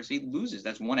the Confederacy loses.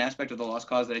 That's one aspect of the lost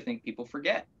cause that I think people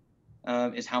forget,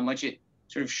 is how much it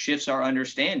sort of shifts our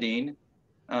understanding.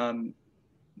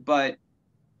 But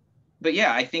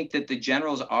yeah, I think that the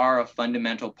generals are a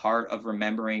fundamental part of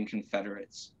remembering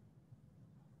Confederates.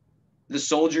 The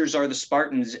soldiers are the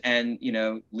Spartans, and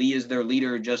Lee is their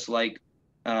leader, just like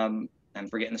I'm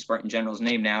forgetting the Spartan general's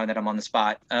name now that I'm on the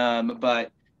spot.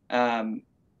 But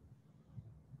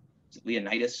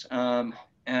Leonidas.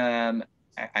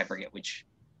 I forget which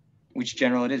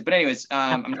general it is, but anyways,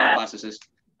 I'm not a classicist.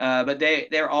 But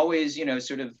they're always,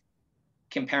 sort of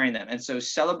comparing them. And so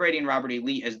celebrating Robert E.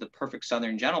 Lee as the perfect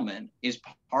Southern gentleman is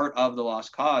part of the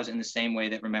lost cause, in the same way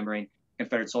that remembering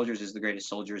Confederate soldiers as the greatest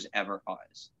soldiers ever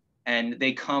was. And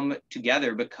they come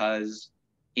together because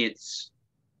it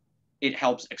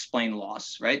helps explain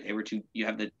loss, right? You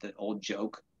have the old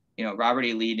joke, Robert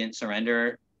E. Lee didn't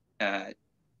surrender. What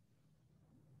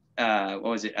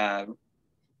was it?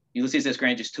 Ulysses S.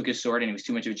 Grant just took his sword and he was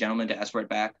too much of a gentleman to ask for it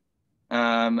back.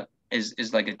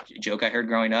 Is like a joke I heard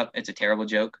growing up. It's a terrible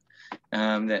joke,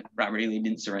 that Robert E. Lee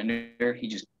didn't surrender. He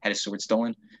just had his sword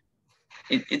stolen.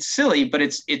 It's silly, but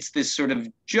it's this sort of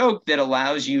joke that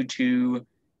allows you to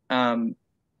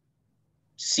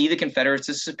see the Confederates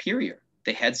as superior.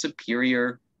 They had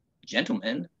superior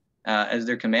gentlemen as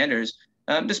their commanders,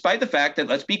 despite the fact that,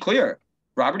 let's be clear,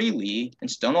 Robert E. Lee and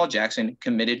Stonewall Jackson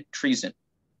committed treason,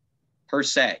 per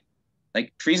se.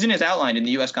 Like, treason is outlined in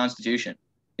the U.S. Constitution.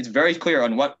 It's very clear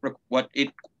on what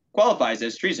it qualifies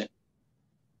as treason.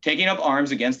 Taking up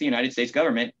arms against the United States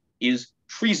government is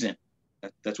treason.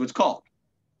 That's what it's called.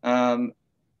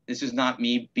 this is not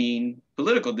me being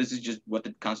political. This is just what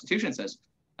the Constitution says.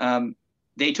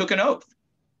 They took an oath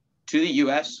to the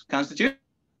U.S. Constitution,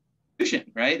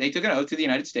 right? They took an oath to the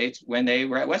United States when they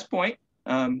were at West Point,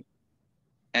 and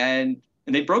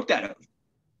they broke that oath.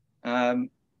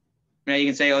 Now you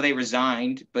can say, oh, they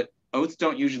resigned, but oaths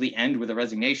don't usually end with a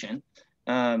resignation.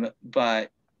 But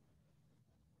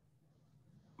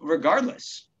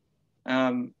regardless,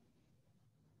 you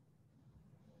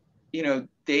know,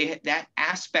 that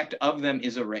aspect of them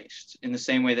is erased in the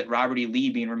same way that Robert E. Lee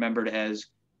being remembered as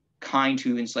kind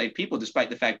to enslaved people, despite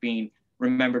the fact being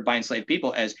remembered by enslaved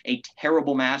people as a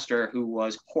terrible master who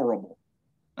was horrible,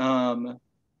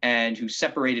 and who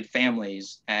separated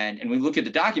families. And we look at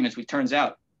the documents, it turns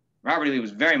out Robert E. Lee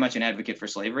was very much an advocate for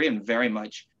slavery and very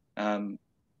much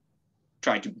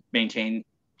tried to maintain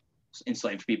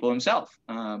enslaved people himself.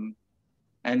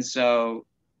 And so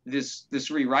this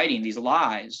rewriting, these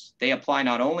lies, they apply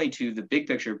not only to the big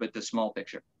picture, but the small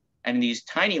picture. And these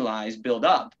tiny lies build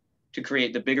up to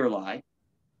create the bigger lie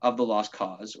of the lost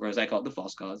cause, or as I call it, the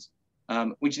false cause,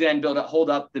 which then hold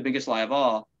up the biggest lie of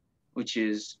all, which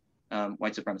is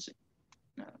white supremacy.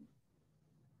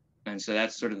 And so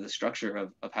that's sort of the structure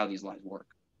of how these lies work.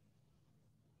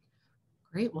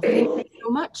 Great. Well, thank you so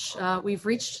much. We've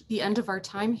reached the end of our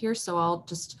time here, so I'll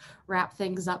just wrap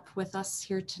things up with us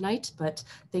here tonight. But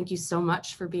thank you so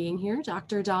much for being here.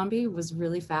 Dr. Domby, was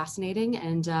really fascinating.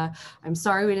 And I'm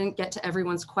sorry we didn't get to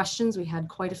everyone's questions. We had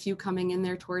quite a few coming in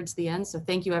there towards the end. So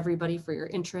thank you, everybody, for your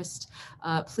interest.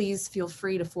 Please feel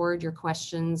free to forward your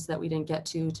questions that we didn't get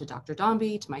to Dr.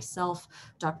 Domby, to myself,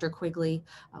 Dr. Quigley.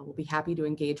 We'll be happy to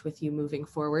engage with you moving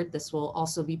forward. This will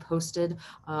also be posted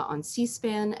on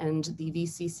C-SPAN and the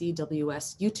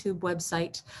VCCWS YouTube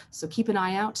website. So keep an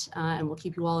eye out and we'll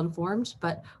keep you all informed.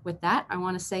 But with that, I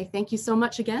want to say thank you so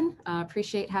much again.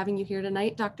 Appreciate having you here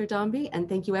tonight, Dr. Domby, and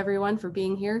thank you everyone for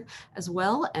being here as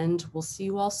well. And we'll see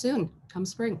you all soon, come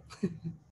spring.